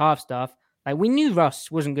quarter half stuff. Like we knew Russ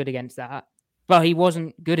wasn't good against that, but he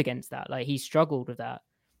wasn't good against that. Like he struggled with that.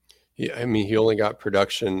 Yeah, I mean, he only got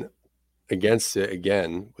production against it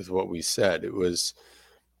again with what we said. It was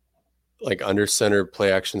like under center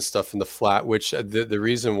play action stuff in the flat, which the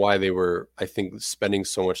reason why they were, I think, spending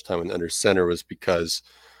so much time in under center was because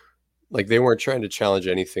like they weren't trying to challenge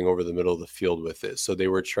anything over the middle of the field with it. So they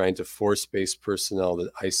were trying to force base personnel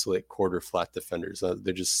to isolate quarter flat defenders.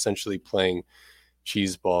 They're just essentially playing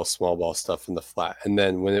cheese ball, small ball stuff in the flat. And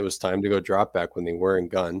then when it was time to go drop back, when they were in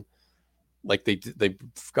gun, like they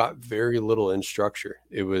got very little in structure.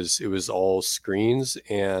 It was all screens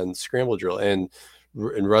and scramble drill. And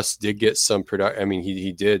Russ did get some production. I mean,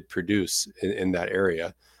 he did produce in that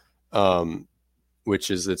area,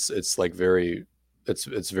 which is it's like very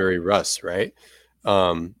very Russ, right?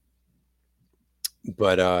 Now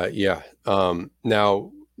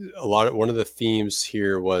one of the themes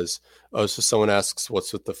here was, so someone asks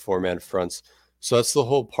what's with the 4-man fronts. So that's the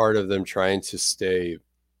whole part of them trying to stay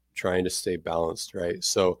balanced, right?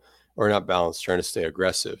 So, or not balanced, trying to stay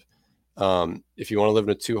aggressive. If you want to live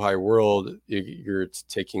in a 2-high world, you're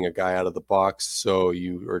taking a guy out of the box. So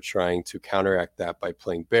you are trying to counteract that by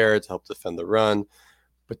playing bear to help defend the run.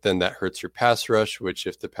 But then that hurts your pass rush, which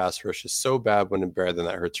if the pass rush is so bad when in bear, then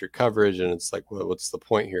that hurts your coverage. And it's like, well, what's the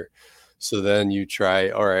point here? So then you try,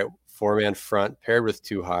 all right, 4-man front paired with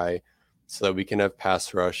 2-high so that we can have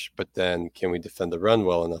pass rush, but then can we defend the run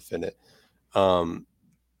well enough in it?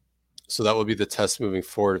 So that will be the test moving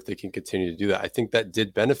forward if they can continue to do that. I think that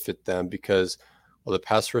did benefit them because while the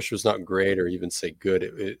pass rush was not great or even say good,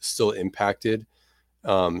 it still impacted,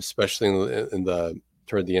 especially in the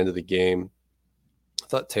toward the end of the game. I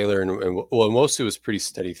thought Taylor and mostly was pretty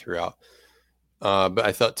steady throughout. But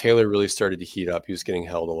I thought Taylor really started to heat up. He was getting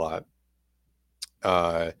held a lot.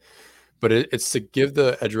 But it's to give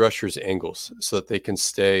the edge rushers angles so that they can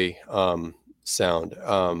stay sound.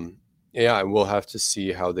 Yeah, and we'll have to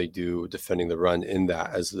see how they do defending the run in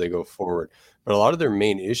that as they go forward. But a lot of their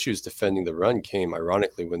main issues defending the run came,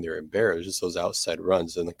 ironically, when they're in bear. It was just those outside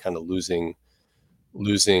runs and kind of losing,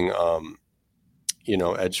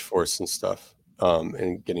 edge force and stuff,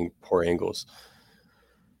 and getting poor angles.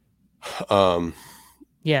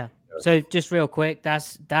 Yeah. So just real quick,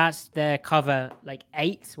 that's their cover, like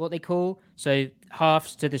 8, what they call. So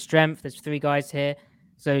halves to the strength. There's 3 guys here.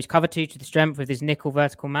 So it's cover 2 to the strength with this nickel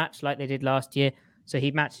vertical match like they did last year. So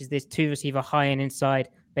he matches this 2 receiver high and inside,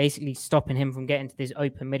 basically stopping him from getting to this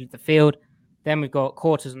open middle of the field. Then we've got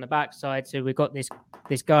quarters on the backside. So we've got this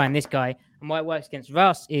guy and this guy. And why it works against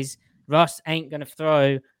Russ is Russ ain't going to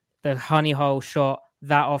throw the honey hole shot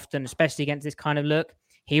that often, especially against this kind of look.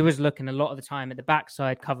 He was looking a lot of the time at the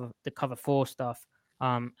backside the cover 4 stuff.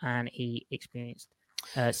 And he experienced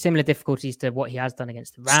similar difficulties to what he has done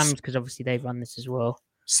against the Rams because obviously they've run this as well.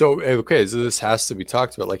 So, okay, so this has to be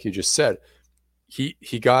talked about, like you just said.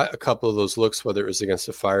 He got a couple of those looks, whether it was against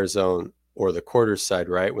the fire zone or the quarter side,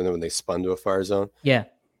 right? When they spun to a fire zone. Yeah.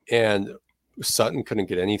 And Sutton couldn't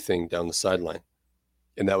get anything down the sideline.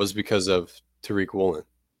 And that was because of Tariq Woolen.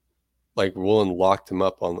 Like Woolen locked him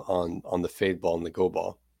up on the fade ball and the go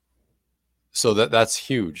ball. So that's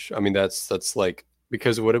huge. I mean, that's like,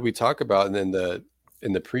 because what did we talk about in the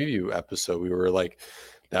preview episode? We were like,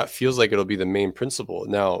 that feels like it'll be the main principle.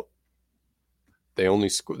 Now, they only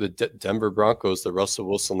scored the Denver Broncos, the Russell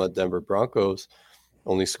Wilson-led Denver Broncos,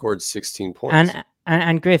 only scored 16 points.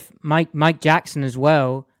 And Griff, Mike Jackson as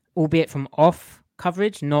well, albeit from off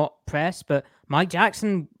coverage, not press, but Mike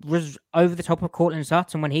Jackson was over the top of Courtland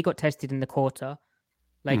Sutton when he got tested in the quarter.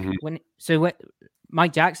 Like when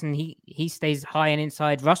Mike Jackson, he stays high and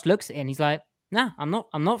inside. Russ looks at it and he's like, "Nah, I'm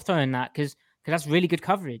not throwing that because that's really good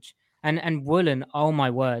coverage." And Woolen, oh my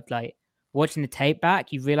word, like watching the tape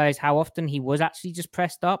back, you realize how often he was actually just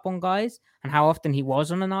pressed up on guys and how often he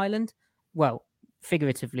was on an island. Well,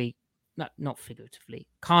 figuratively, not figuratively,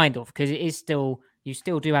 kind of, because it is still, you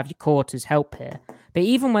still do have your quarters help here. But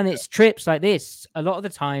even when it's trips like this, a lot of the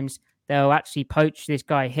times they'll actually poach this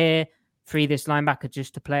guy here, free this linebacker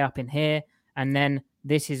just to play up in here. And then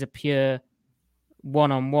this is a pure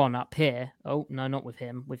one-on-one up here. Oh, no, not with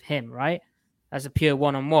him, right? As a pure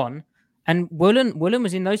one-on-one. And Woolen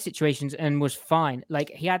was in those situations and was fine.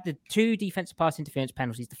 Like, he had the 2 defensive pass interference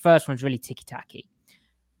penalties. The first one's really ticky-tacky.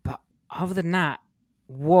 But other than that,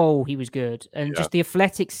 whoa, he was good. And just the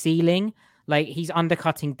athletic ceiling, like, he's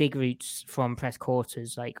undercutting big routes from press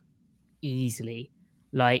quarters, like, easily.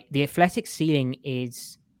 Like, the athletic ceiling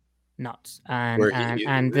is nuts.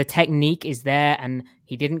 And the technique is there, and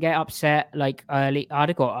he didn't get upset, like, early. I'd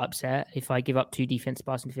have got upset if I give up 2 defensive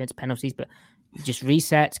pass interference penalties, but just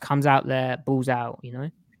resets, comes out there, balls out, you know?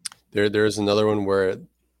 There's another one where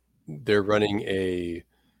they're running a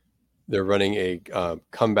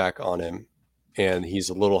comeback on him, and he's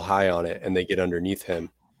a little high on it, and they get underneath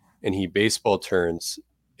him, and he baseball turns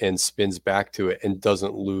and spins back to it and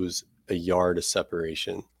doesn't lose a yard of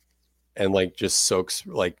separation, and like just soaks,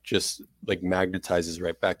 like just like magnetizes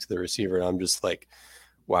right back to the receiver. And I'm just like,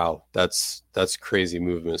 wow, that's crazy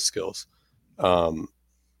movement skills.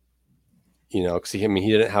 You know, because he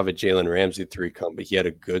didn't have a Jalen Ramsey 3-cone, but he had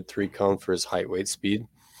a good 3-cone for his height, weight, speed,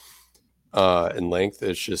 and length.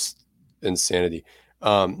 It's just insanity.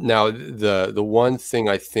 Now, the one thing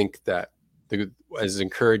I think that as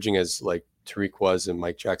encouraging as like Tariq was and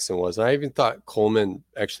Mike Jackson was, and I even thought Coleman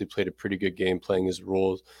actually played a pretty good game playing his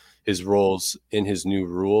roles in his new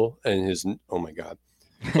rule and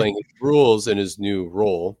playing his rules in his new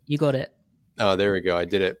role. You got it. Oh, there we go. I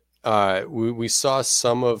did it. we saw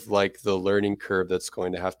some of like the learning curve that's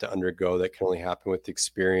going to have to undergo that can only happen with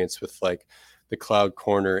experience, with like the cloud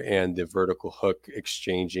corner and the vertical hook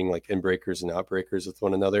exchanging like inbreakers and outbreakers with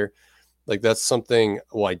one another. Like that's something,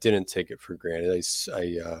 well, I didn't take it for granted.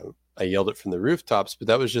 I yelled it from the rooftops, but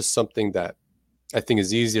that was just something that I think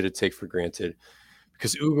is easy to take for granted,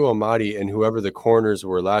 because Ugo Amadi and whoever the corners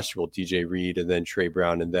were last year, well, DJ Reed and then Trey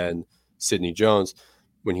Brown and then Sidney Jones,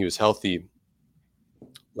 when he was healthy,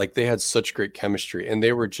 like they had such great chemistry, and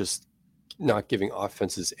they were just not giving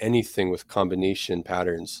offenses anything with combination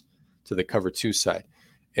patterns to the cover 2 side.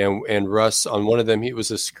 And Russ, on one of them, it was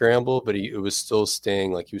a scramble, but it was still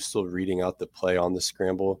staying, like he was still reading out the play on the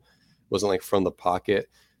scramble. It wasn't like from the pocket.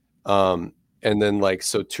 And then like,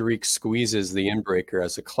 so Tariq squeezes the inbreaker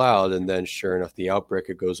as a cloud, and then sure enough, the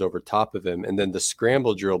outbreaker goes over top of him. And then the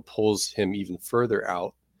scramble drill pulls him even further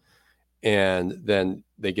out. And then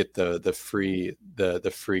they get the free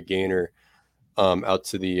gainer out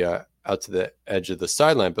to the edge of the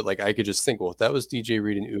sideline. But like I could just think, well, if that was DJ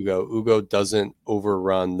Reed and Ugo doesn't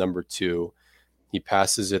overrun number 2. He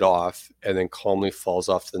passes it off and then calmly falls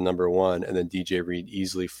off to the number 1, and then DJ Reed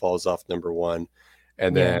easily falls off number 1,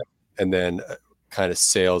 and then kind of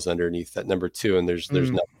sails underneath that number 2, and there's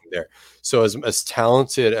nothing there. So as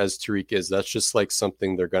talented as Tariq is, that's just like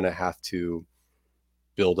something they're going to have to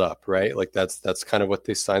build up, right? Like that's kind of what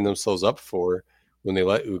they signed themselves up for when they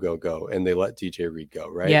let Ugo go and they let DJ Reed go,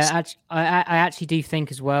 right? Yeah, I actually do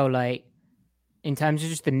think as well, like in terms of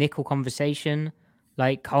just the nickel conversation,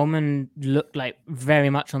 like Coleman looked like very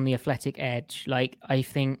much on the athletic edge. Like I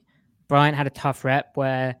think Bryant had a tough rep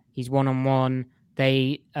where he's one-on-one.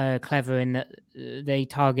 They are clever in that they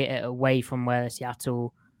target it away from where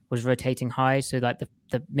Seattle was rotating high. So like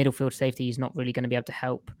the middle field safety is not really going to be able to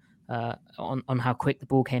help on how quick the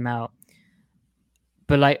ball came out.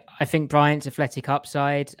 But like I think Bryant's athletic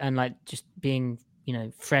upside and like just being,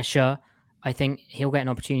 fresher, I think he'll get an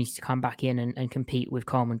opportunity to come back in and compete with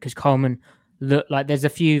Coleman, because Coleman looked like there's a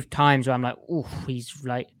few times where I'm like, oh, he's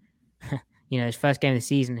like, his first game of the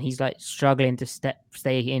season, he's like struggling to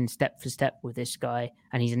stay in step for step with this guy,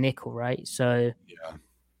 and he's a nickel, right? So, yeah.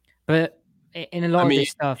 But in a lot of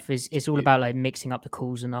this stuff, it's all about like mixing up the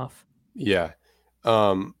calls enough. Yeah.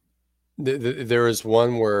 There was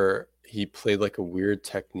one where he played like a weird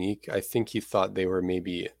technique. I think he thought they were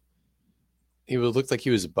he looked like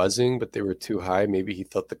he was buzzing, but they were too high. Maybe he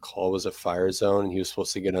thought the call was a fire zone and he was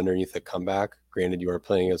supposed to get underneath a comeback. Granted, you are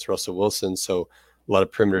playing against Russell Wilson, so a lot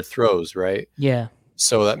of perimeter throws, right? Yeah.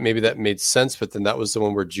 So that made sense, but then that was the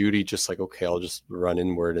one where Judy just like, okay, I'll just run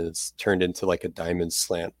inward, and it's turned into like a diamond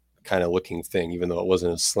slant kind of looking thing, even though it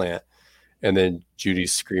wasn't a slant. And then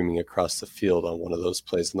Judy's screaming across the field on one of those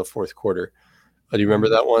plays in the fourth quarter. Do you remember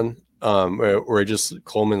that one? Where just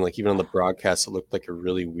Coleman, like even on the broadcast, it looked like a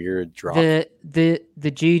really weird drop.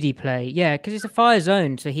 The Judy play, yeah, because it's a fire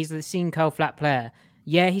zone, so he's the seam curl flat player.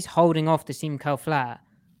 Yeah, he's holding off the seam curl flat,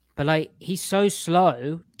 but like he's so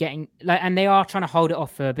slow getting like, and they are trying to hold it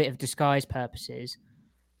off for a bit of disguise purposes.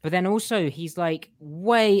 But then also he's like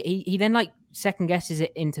he then like second guesses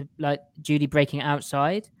it into like Judy breaking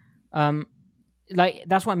outside. Like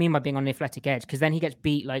that's what I mean by being on the athletic edge, because then he gets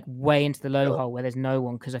beat like way into the low hole where there's no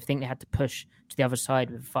one, because I think they had to push to the other side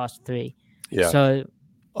with a fast 3. Yeah. So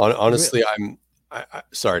honestly, I'm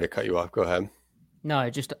sorry to cut you off. Go ahead. No,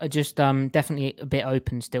 just definitely a bit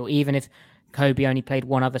open still. Even if Kobe only played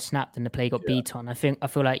one other snap than the play got beat on, I feel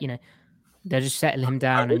like they'll just settle him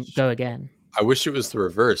down and go again. I wish it was the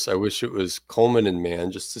reverse. I wish it was Coleman and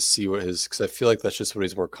man, just to see because I feel like that's just what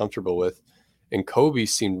he's more comfortable with. And Kobe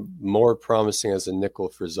seemed more promising as a nickel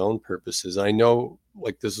for zone purposes. I know,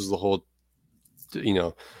 like, this is the whole,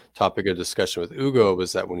 topic of discussion with Ugo,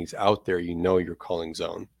 was that when he's out there, you're calling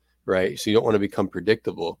zone, right? So you don't want to become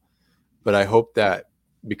predictable. But I hope that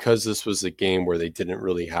because this was a game where they didn't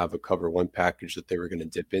really have a cover 1 package that they were going to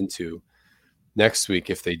dip into, next week,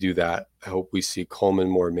 if they do that, I hope we see Coleman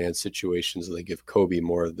more man situations, and they give Kobe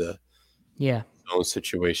more of the zone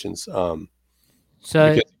situations.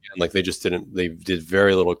 So because, again, like they did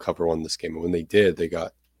very little cover 1 this game. And when they did, they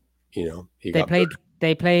got,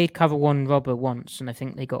 they played cover 1 robber once, and I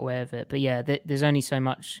think they got away with it. But yeah, there's only so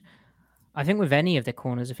much. I think with any of the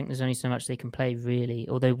corners, I think there's only so much they can play really.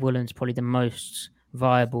 Although Woolen's probably the most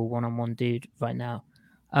viable one-on-one dude right now.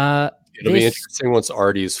 It'll be interesting once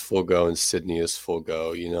Artie is full go and Sydney is full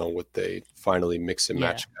go. What they finally mix and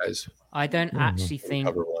match guys. I don't actually think.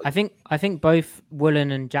 I think both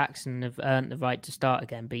Woolen and Jackson have earned the right to start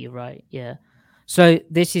again. But you're right, yeah. So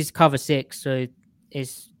this is cover 6, so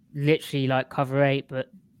it's literally like cover 8, but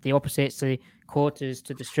the opposite. So quarters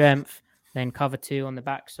to the strength, then cover 2 on the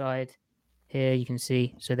backside. here. You can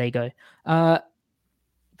see. So there you go.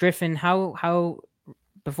 Griffin, how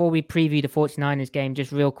before we preview the 49ers game,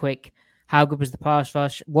 just real quick, how good was the pass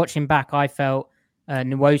rush? Watching back, I felt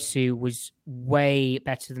Nwosu was way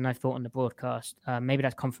better than I thought on the broadcast. Maybe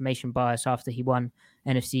that's confirmation bias after he won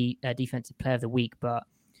NFC Defensive Player of the Week, but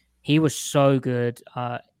he was so good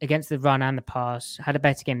against the run and the pass. Had a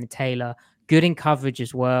better game than Taylor. Good in coverage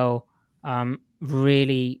as well.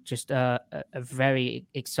 Really just a very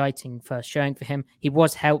exciting first showing for him. He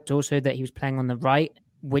was helped also that he was playing on the right,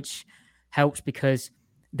 which helps because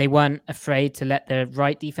they weren't afraid to let the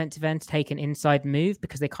right defensive end take an inside move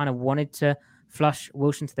because they kind of wanted to flush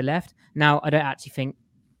Wilson to the left. Now, I don't actually think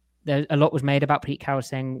a lot was made about Pete Carroll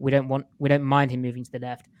saying we don't mind him moving to the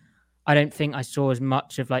left. I don't think I saw as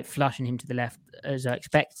much of like flushing him to the left as I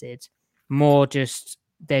expected. More just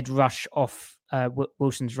they'd rush off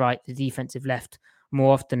Wilson's right, the defensive left,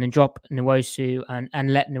 more often and drop Nwosu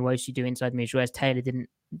and let Nwosu do inside moves, whereas Taylor didn't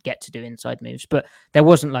get to do inside moves. But there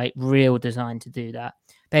wasn't like real design to do that.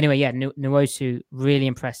 But anyway, yeah, Nwosu, really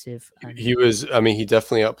impressive. He was, I mean, he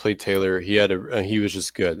definitely outplayed Taylor. He was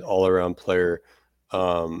just good all around player.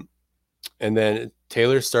 And then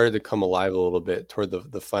Taylor started to come alive a little bit toward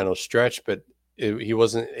the final stretch, but he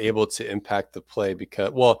wasn't able to impact the play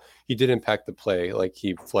because, well, he did impact the play. Like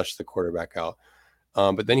he flushed the quarterback out.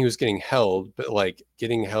 But then he was getting held, but like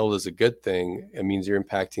getting held is a good thing. It means you're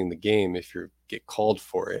impacting the game if you get called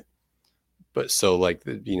for it. But so like,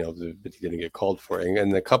 but he didn't get called for it.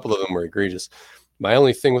 And a couple of them were egregious. My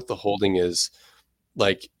only thing with the holding is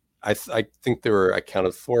like, I think I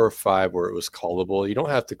counted 4 or 5 where it was callable. You don't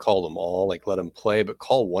have to call them all, like let them play, but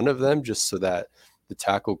call one of them just so that the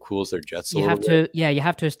tackle cools their jets a little bit. Yeah, you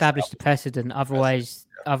have to establish the precedent. Otherwise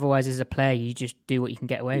as a player, you just do what you can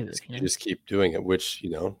get away with. You just keep doing it, which,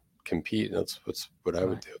 compete. That's what I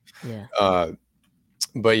would do. Yeah.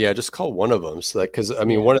 But yeah, just call one of them. So that, because I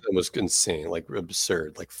mean, one of them was insane, like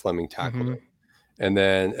absurd, like Fleming tackled him. And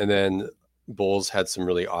then Bowles had some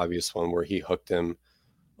really obvious one where he hooked him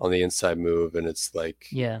on the inside move, and it's like,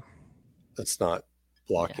 that's not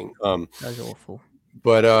blocking. That was awful.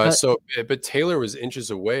 But Taylor was inches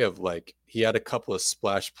away of like, he had a couple of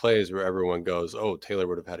splash plays where everyone goes, oh, Taylor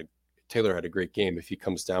had a great game if he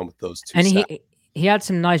comes down with those 2 and he had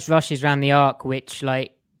some nice rushes around the arc, which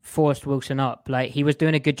like forced Wilson up. Like he was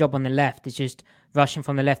doing a good job on the left. It's just rushing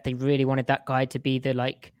from the left. They really wanted that guy to be the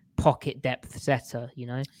like pocket depth setter,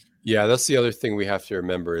 Yeah, that's the other thing we have to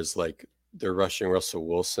remember is like they're rushing Russell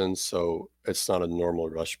Wilson, so it's not a normal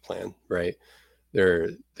rush plan, right? They're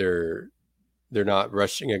not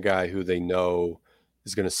rushing a guy who they know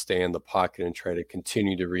is going to stay in the pocket and try to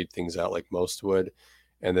continue to read things out like most would,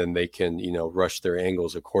 and then they can, rush their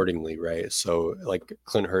angles accordingly, right? So like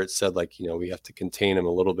Clint Hurtt said, like, we have to contain him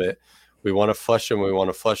a little bit. We want to flush him,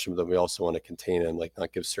 then we also want to contain him, like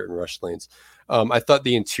not give certain rush lanes. I thought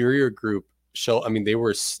the interior group, they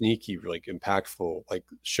were sneaky, like impactful, like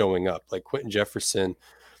showing up. Like Quentin Jefferson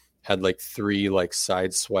had like 3 like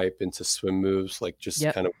side swipe into swim moves, like just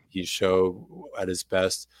kind of he showed at his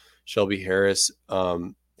best. Shelby Harris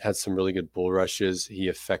had some really good bull rushes. He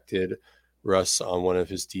affected Russ on one of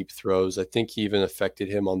his deep throws. I think he even affected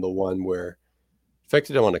him on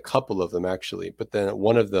a couple of them actually. But then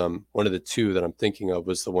one of the 2 that I'm thinking of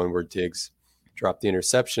was the one where Diggs dropped the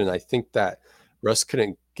interception. I think that Russ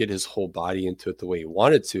couldn't get his whole body into it the way he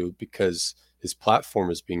wanted to because his platform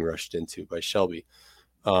is being rushed into by Shelby.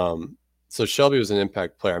 So Shelby was an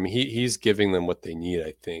impact player. I mean, he's giving them what they need,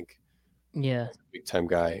 I think. Yeah. Big time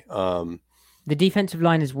guy. The defensive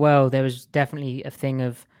line as well, there was definitely a thing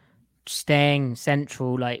of staying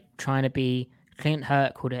central, like trying to be, Clint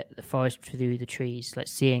Hurtt called it the forest through the trees, like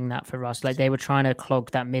seeing that for Russ. Like they were trying to clog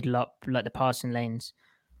that middle up, like the passing lanes,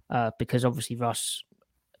 because obviously Russ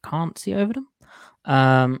can't see over them.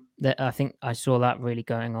 I think I saw that really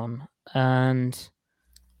going on. And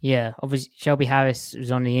yeah, obviously Shelby Harris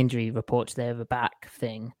was on the injury report today of a back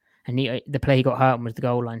thing, and the play he got hurt on was the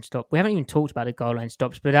goal line stop. We haven't even talked about the goal line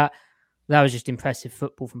stops, but that was just impressive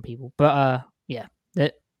football from people. But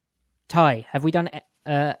Ty, have we done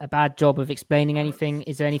a bad job of explaining anything?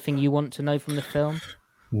 Is there anything you want to know from the film?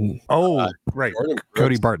 Oh, right.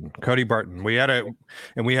 Cody Barton. We had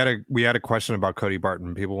a question about Cody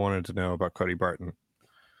Barton. People wanted to know about Cody Barton.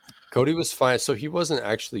 Cody was fine. So he wasn't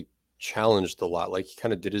actually challenged a lot. Like he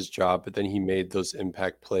kind of did his job, but then he made those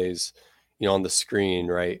impact plays, on the screen,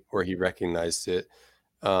 right, where he recognized it.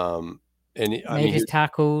 And made his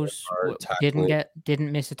tackles.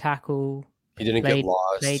 Didn't miss a tackle. He didn't get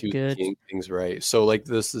lost. He was getting things right. So like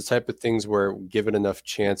this, the type of things where given enough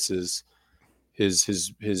chances,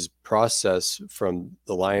 his process from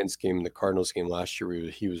the Lions game and the Cardinals game last year, where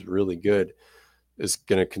he was really good, is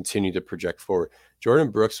going to continue to project forward.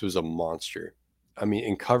 Jordan Brooks was a monster. I mean,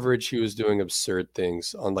 in coverage, he was doing absurd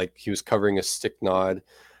things. On like he was covering a stick nod,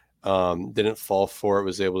 didn't fall for it,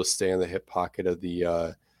 was able to stay in the hip pocket of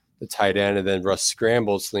the tight end, and then Russ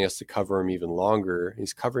scrambled, so he has to cover him even longer.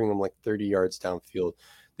 He's covering him like 30 yards downfield.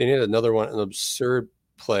 They needed another one, an absurd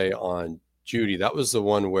play on Jeudy. That was the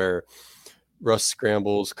one where Russ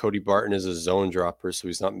scrambles. Cody Barton is a zone dropper, so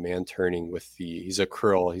he's not man turning with he's a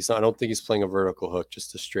curl. He's not, I don't think he's playing a vertical hook,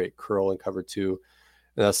 just a straight curl in cover 2.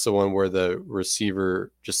 And that's the one where the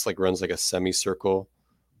receiver just like runs like a semicircle,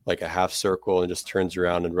 like a half circle, and just turns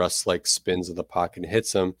around, and Russ like spins in the pocket and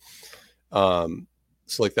hits him.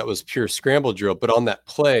 So like that was pure scramble drill. But on that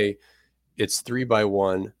play, it's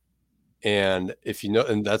 3-by-1. And if you know,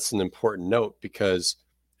 and that's an important note, because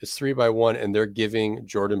it's 3-by-1 and they're giving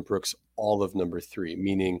Jordan Brooks all of number 3,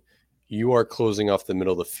 meaning you are closing off the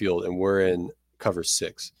middle of the field, and we're in cover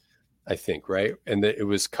 6, I think, right? And it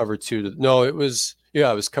was cover 2 it was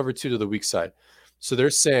cover 2 to the weak side. So they're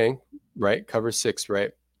saying, right, cover 6,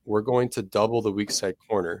 right? We're going to double the weak side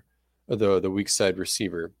corner, or the weak side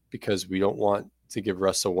receiver, because we don't want to give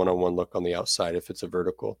Russ a one-on-one look on the outside if it's a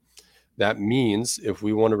vertical. That means if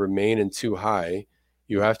we want to remain in 2 high,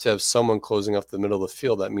 you have to have someone closing off the middle of the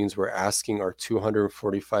field. That means we're asking our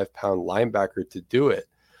 245-pound linebacker to do it.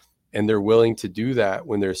 And they're willing to do that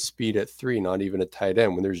when there's speed at 3, not even a tight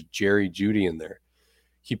end, when there's Jerry Jeudy in there.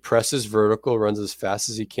 He presses vertical, runs as fast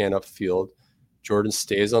as he can upfield. Jordan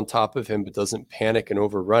stays on top of him, but doesn't panic and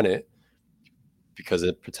overrun it because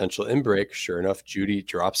of potential in-break. Sure enough, Jeudy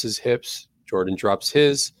drops his hips, Jordan drops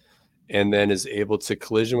his, and then is able to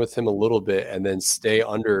collision with him a little bit and then stay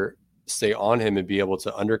on him and be able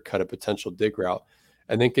to undercut a potential dig route,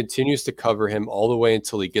 and then continues to cover him all the way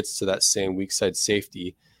until he gets to that same weak side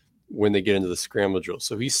safety when they get into the scramble drill.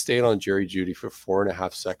 So he stayed on Jerry Jeudy for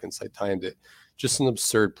 4.5 seconds. I timed it. Just an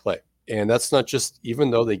absurd play. And that's not just,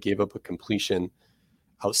 even though they gave up a completion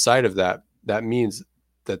outside of that, that means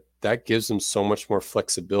that gives them so much more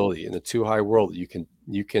flexibility in the 2 high world. You can,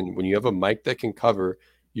 when you have a Mike that can cover,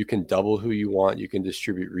 you can double who you want. You can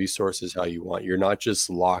distribute resources how you want. You're not just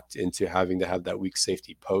locked into having to have that weak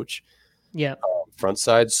safety poach front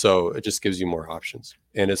side. So it just gives you more options.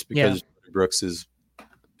 And it's because Brooks is,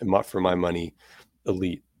 for my money,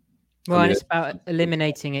 elite. Well, and it's about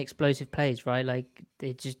eliminating explosive plays, right? Like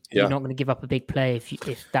you're not going to give up a big play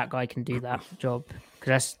if that guy can do that job, because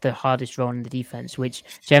that's the hardest role in the defense, which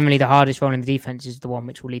generally the hardest role in the defense is the one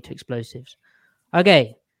which will lead to explosives.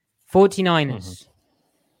 Okay, 49ers.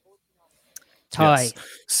 Ty. Yes.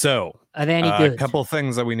 So, are there any good? A couple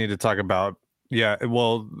things that we need to talk about. Yeah,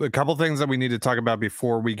 well, a couple things that we need to talk about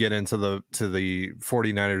before we get into the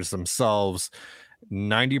 49ers themselves.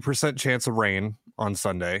 90% chance of rain on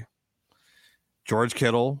Sunday. George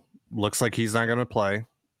Kittle looks like he's not going to play.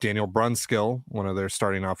 Daniel Brunskill, one of their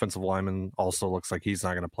starting offensive linemen, also looks like he's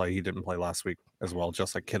not going to play. He didn't play last week as well,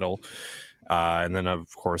 just like Kittle. And then, of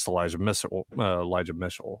course, Elijah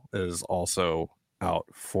Mitchell is also out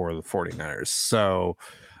for the 49ers. So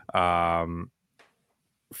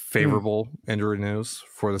favorable injury news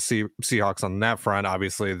for the Seahawks on that front.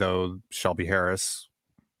 Obviously, though, Shelby Harris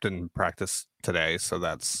didn't practice today, so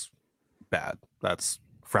that's bad. That's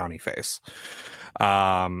frowny face.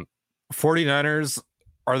 49ers,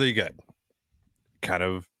 are they good? Kind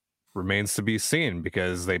of remains to be seen,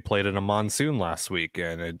 because they played in a monsoon last week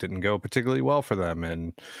and it didn't go particularly well for them,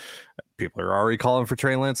 and people are already calling for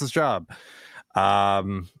Trey Lance's job.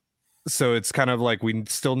 So it's kind of like we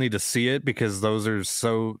still need to see it, because those are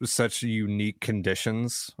such unique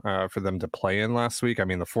conditions for them to play in last week. I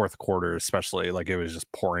mean, the fourth quarter especially, like, it was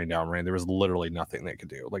just pouring down rain. There was literally nothing they could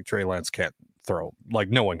do. Like, Trey Lance can't throw, like,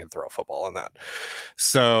 no one can throw a football on that.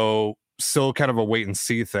 So still kind of a wait and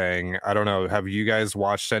see thing. I don't know. Have you guys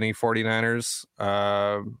watched any 49ers,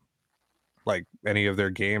 like any of their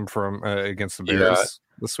game from against the Bears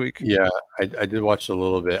this week? Yeah, I did watch a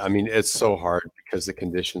little bit. I mean, it's so hard because the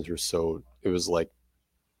conditions were it was like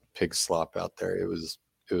pig slop out there. It was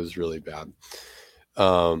really bad.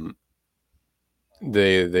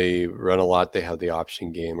 They run a lot. They have the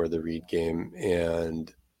option game or the read game,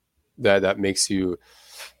 and that makes you,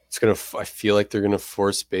 I feel like they're going to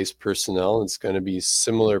force base personnel. It's going to be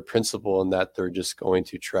similar principle in that they're just going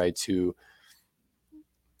to try to,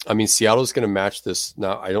 I mean, Seattle's going to match this.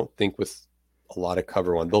 Now, I don't think with a lot of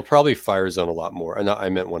cover one. They'll probably fire zone a lot more. And I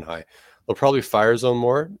meant one high. They'll probably fire zone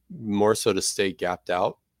more so to stay gapped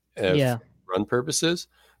out for run purposes.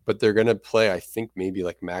 But they're going to play, I think, maybe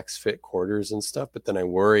like max fit quarters and stuff. But then I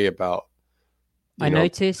worry about,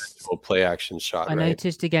 noticed play action shot. I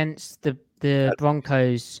noticed against the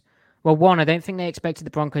Broncos. Well, one, I don't think they expected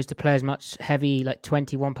the Broncos to play as much heavy, like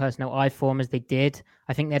 21 personnel I form as they did.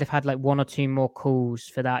 I think they'd have had like one or two more calls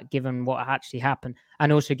for that, given what actually happened,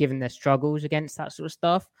 and also given their struggles against that sort of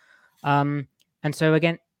stuff. And so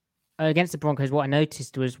against the Broncos, what I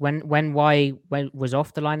noticed was when Y was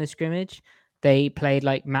off the line of scrimmage, they played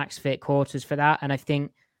like max fit quarters for that. And I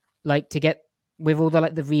think like to get with all the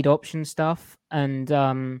like the read option stuff and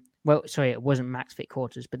it wasn't max fit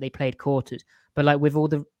quarters, but they played quarters. But like with all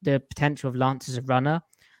the potential of Lance as a runner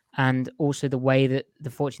and also the way that the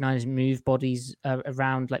 49ers move bodies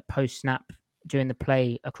around like post snap during the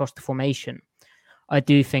play across the formation, I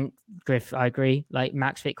do think, Griff, I agree, like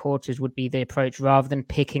max fit quarters would be the approach rather than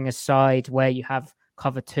picking a side where you have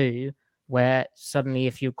cover 2, where suddenly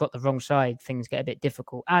if you've got the wrong side, things get a bit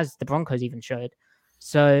difficult, as the Broncos even showed.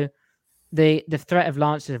 So the threat of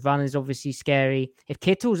Lance as a run is obviously scary. If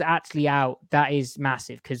Kittle's actually out, that is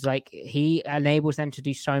massive because like he enables them to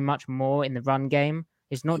do so much more in the run game.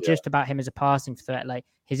 It's not just about him as a passing threat. Like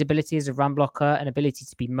his ability as a run blocker and ability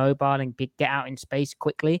to be mobile and get out in space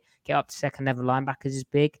quickly, get up to second level linebackers is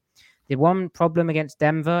big. The one problem against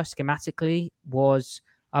Denver schematically was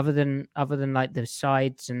other than like the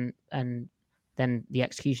sides and then the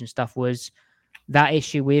execution stuff was that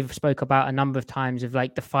issue we've spoke about a number of times of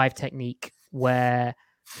like the 5 technique, where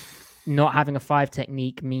not having a 5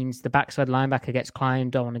 technique means the backside linebacker gets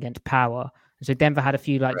climbed on against power. And so Denver had a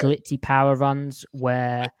few like glitzy power runs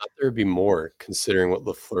where I thought there would be more considering what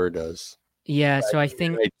LaFleur does. Yeah, so I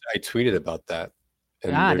think I tweeted about that.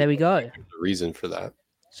 And there we go. The reason for that.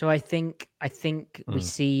 So I think we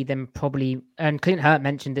see them probably, and Clint Hurt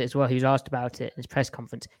mentioned it as well. He was asked about it in his press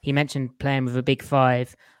conference. He mentioned playing with a big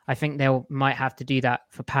 5. I think they might have to do that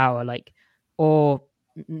for power, like, or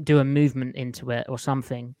do a movement into it or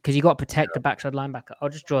something, because you got to protect the backside linebacker. I'll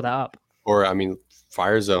just draw that up. Or I mean,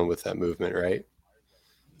 fire zone with that movement, right?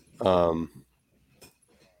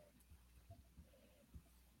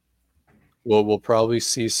 We'll probably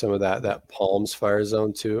see some of that Palms fire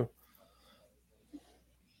zone too.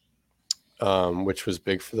 Which was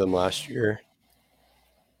big for them last year.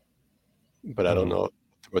 But I don't know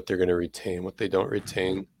what they're going to retain, what they don't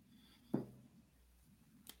retain.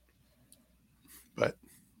 But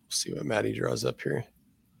we'll see what Maddie draws up here.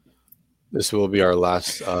 This will be our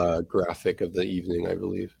last graphic of the evening, I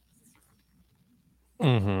believe.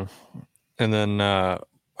 And then I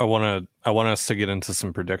want us to get into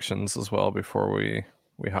some predictions as well before we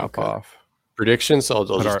hop off. Predictions? I'll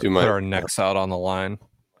just do my... Put our necks out on the line.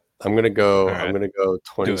 I'm gonna go. Right. I'm gonna go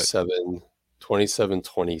 27-20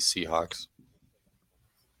 Seahawks.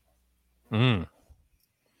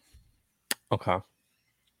 Okay.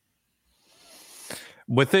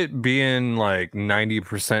 With it being like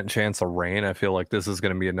 90% chance of rain, I feel like this is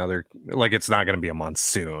gonna be another. Like it's not gonna be a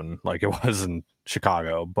monsoon like it was in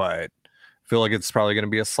Chicago, but I feel like it's probably gonna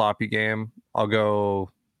be a sloppy game. I'll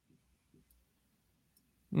go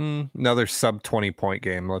another sub 20 point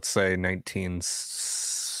game. Let's say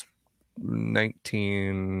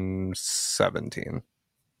 1917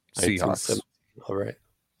 Seahawks. All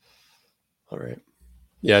right.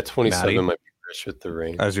 Yeah, 27 Maddie, might be fresh with the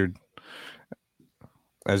rain. As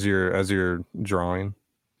you're drawing.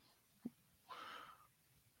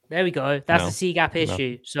 There we go. That's the C-gap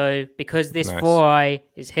issue. So because this 4-eye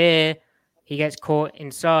is here, he gets caught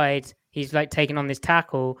inside. He's like taking on this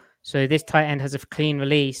tackle. So this tight end has a clean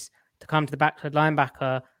release to come to the backside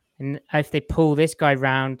linebacker. And if they pull this guy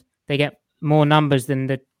round, they get more numbers than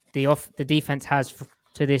the defense has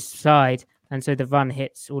to this side, and so the run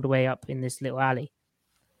hits all the way up in this little alley.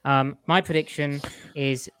 My prediction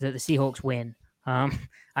is that the Seahawks win.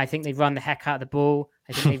 I think they run the heck out of the ball.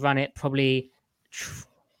 I think they run it probably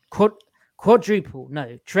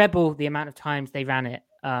treble the amount of times they ran it.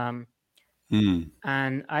 And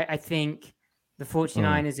I think the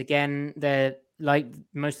 49ers, again, they're like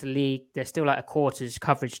most of the league, they're still like a quarters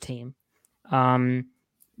coverage team.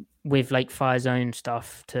 With like fire zone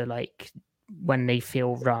stuff to like when they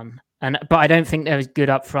feel run, but I don't think they're as good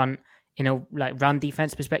up front in a like run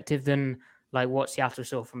defense perspective than like what Seattle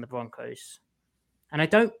saw from the Broncos. And I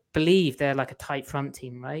don't believe they're like a tight front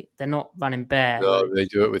team, right? They're not running bare. No, they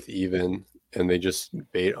do it with even, and they just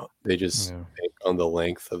bait. They just bank on the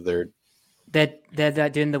length of their. They're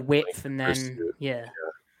doing the width and then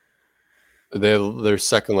Their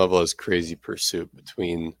second level is crazy pursuit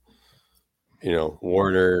between.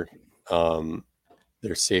 Warner,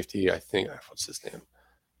 their safety, I think, what's his name?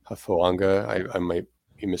 Hufanga. I might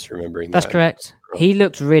be misremembering that. That's correct. He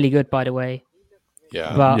looked really good, by the way.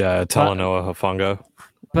 Yeah. Talanoa Hufanga.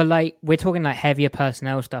 But like we're talking like heavier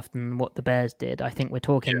personnel stuff than what the Bears did. I think we're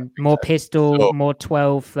talking more pistol, more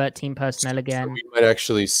 12, 13 personnel again. So we might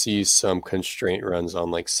actually see some constraint runs on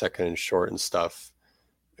like second and short and stuff.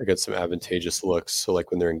 They get some advantageous looks. So like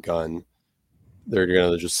when they're in gun, they're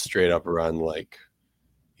gonna just straight up run like,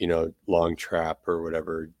 long trap or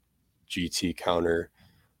whatever, GT counter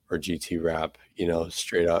or GT wrap,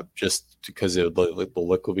 straight up, just because the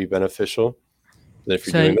look will be beneficial. And if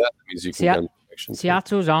you're doing that, it means you can gun protection.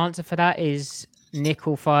 Seattle's answer for that is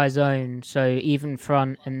nickel fire zone, so even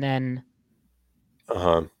front and then.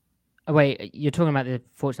 Oh, wait, you're talking about the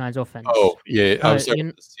 49ers offense? Oh yeah, I was talking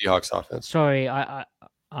about the Seahawks offense. Sorry,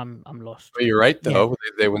 I'm lost. But you're right though.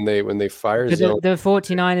 Yeah. When they fire zone, the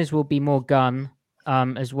 49ers will be more gun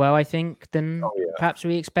as well, I think, than perhaps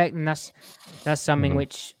we expect, and that's something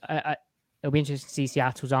which it'll be interesting to see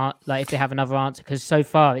Seattle's if they have another answer, because so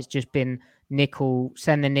far it's just been nickel,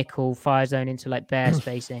 send the nickel fire zone into like bear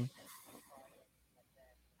spacing.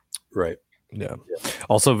 Right. Yeah.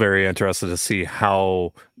 Also very interested to see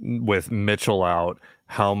how, with Mitchell out,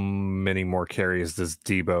 how many more carries does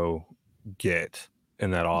Debo get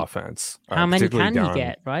in that offense? How many can he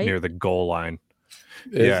get, right? Near the goal line.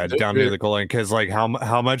 Down near the goal line. Because like how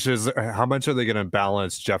much are they going to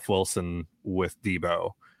balance Jeff Wilson with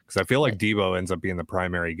Debo? Because I feel like Debo ends up being the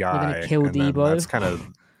primary guy. They're gonna kill Debo. That's kind of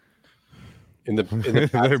in the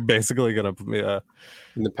they're basically gonna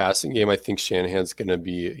in the passing game. I think Shanahan's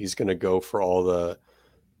he's gonna go for all the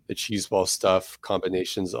cheese ball stuff,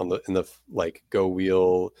 combinations in the like go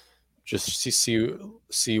wheel, just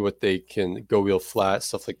see what they can, go wheel flat,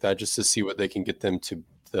 stuff like that, just to see what they can get them to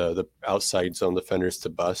the outside zone defenders to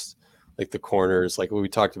bust, like the corners, like what we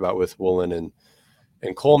talked about with Woolen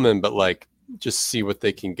and Coleman, but like just see what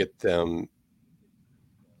they can get them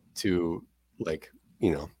to, like,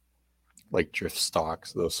 like drift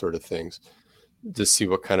stocks, those sort of things, to see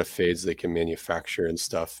what kind of fades they can manufacture and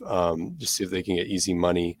stuff. Just see if they can get easy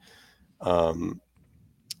money,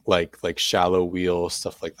 like shallow wheel,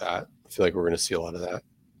 stuff like that. I feel like we're going to see a lot of that.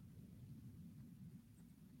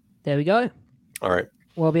 There we go. All right.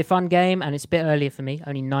 Well, it'll be a fun game, and it's a bit earlier for me,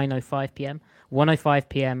 only 9:05 p.m., 1:05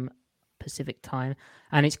 p.m. Pacific time.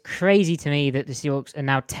 And it's crazy to me that the Seahawks are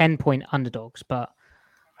now 10-point underdogs. But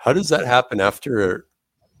how does that happen after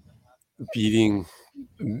beating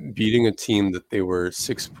a team that they were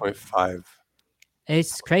 6.5?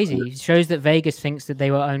 It's crazy. It shows that Vegas thinks that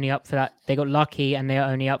they were only up for that. They got lucky, and they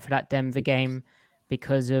are only up for that Denver game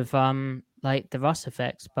because of like the Russ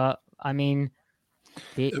effects. But I mean,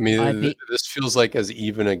 this feels like as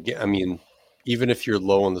even again. I mean, even if you're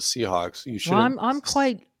low on the Seahawks, you should. Well,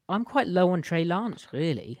 I'm quite low on Trey Lance,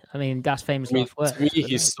 really. I mean, that's famous last words. To me,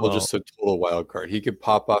 he's still just a total wild card. He could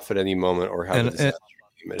pop off at any moment or have a disaster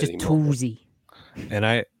game at any moment. Toolsy. And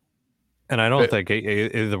I don't think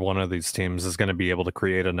either one of these teams is going to be able to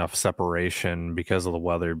create enough separation because of the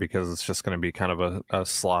weather, because it's just going to be kind of a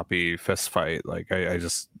sloppy fist fight. Like I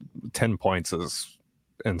just 10 points is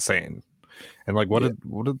insane. And like what have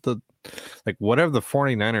the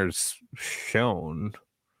 49ers shown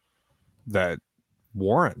that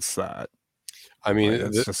warrants that? I mean,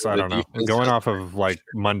 it's just, I don't know. Going off of like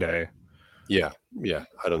Monday. Yeah.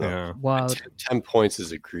 I don't know. Yeah. Wow. 10 points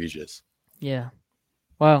is egregious. Yeah.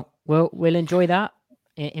 Well, we'll enjoy that.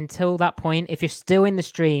 Until that point, if you're still in the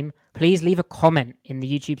stream, please leave a comment in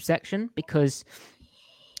the YouTube section, because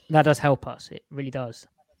that does help us. It really does.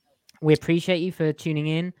 We appreciate you for tuning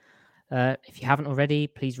in. If you haven't already,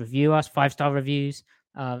 please review us, 5-star reviews.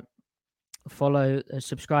 Follow,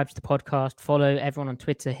 subscribe to the podcast. Follow everyone on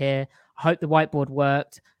Twitter here. I hope the whiteboard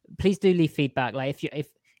worked. Please do leave feedback. Like if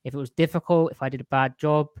it was difficult, if I did a bad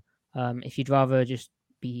job, if you'd rather just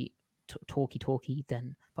be talky,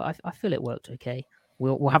 then. But I feel it worked okay.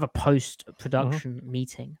 We'll have a post-production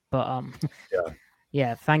meeting. But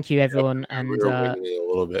yeah. Thank you everyone. And we were winging it a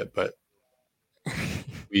little bit, but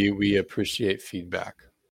we appreciate feedback.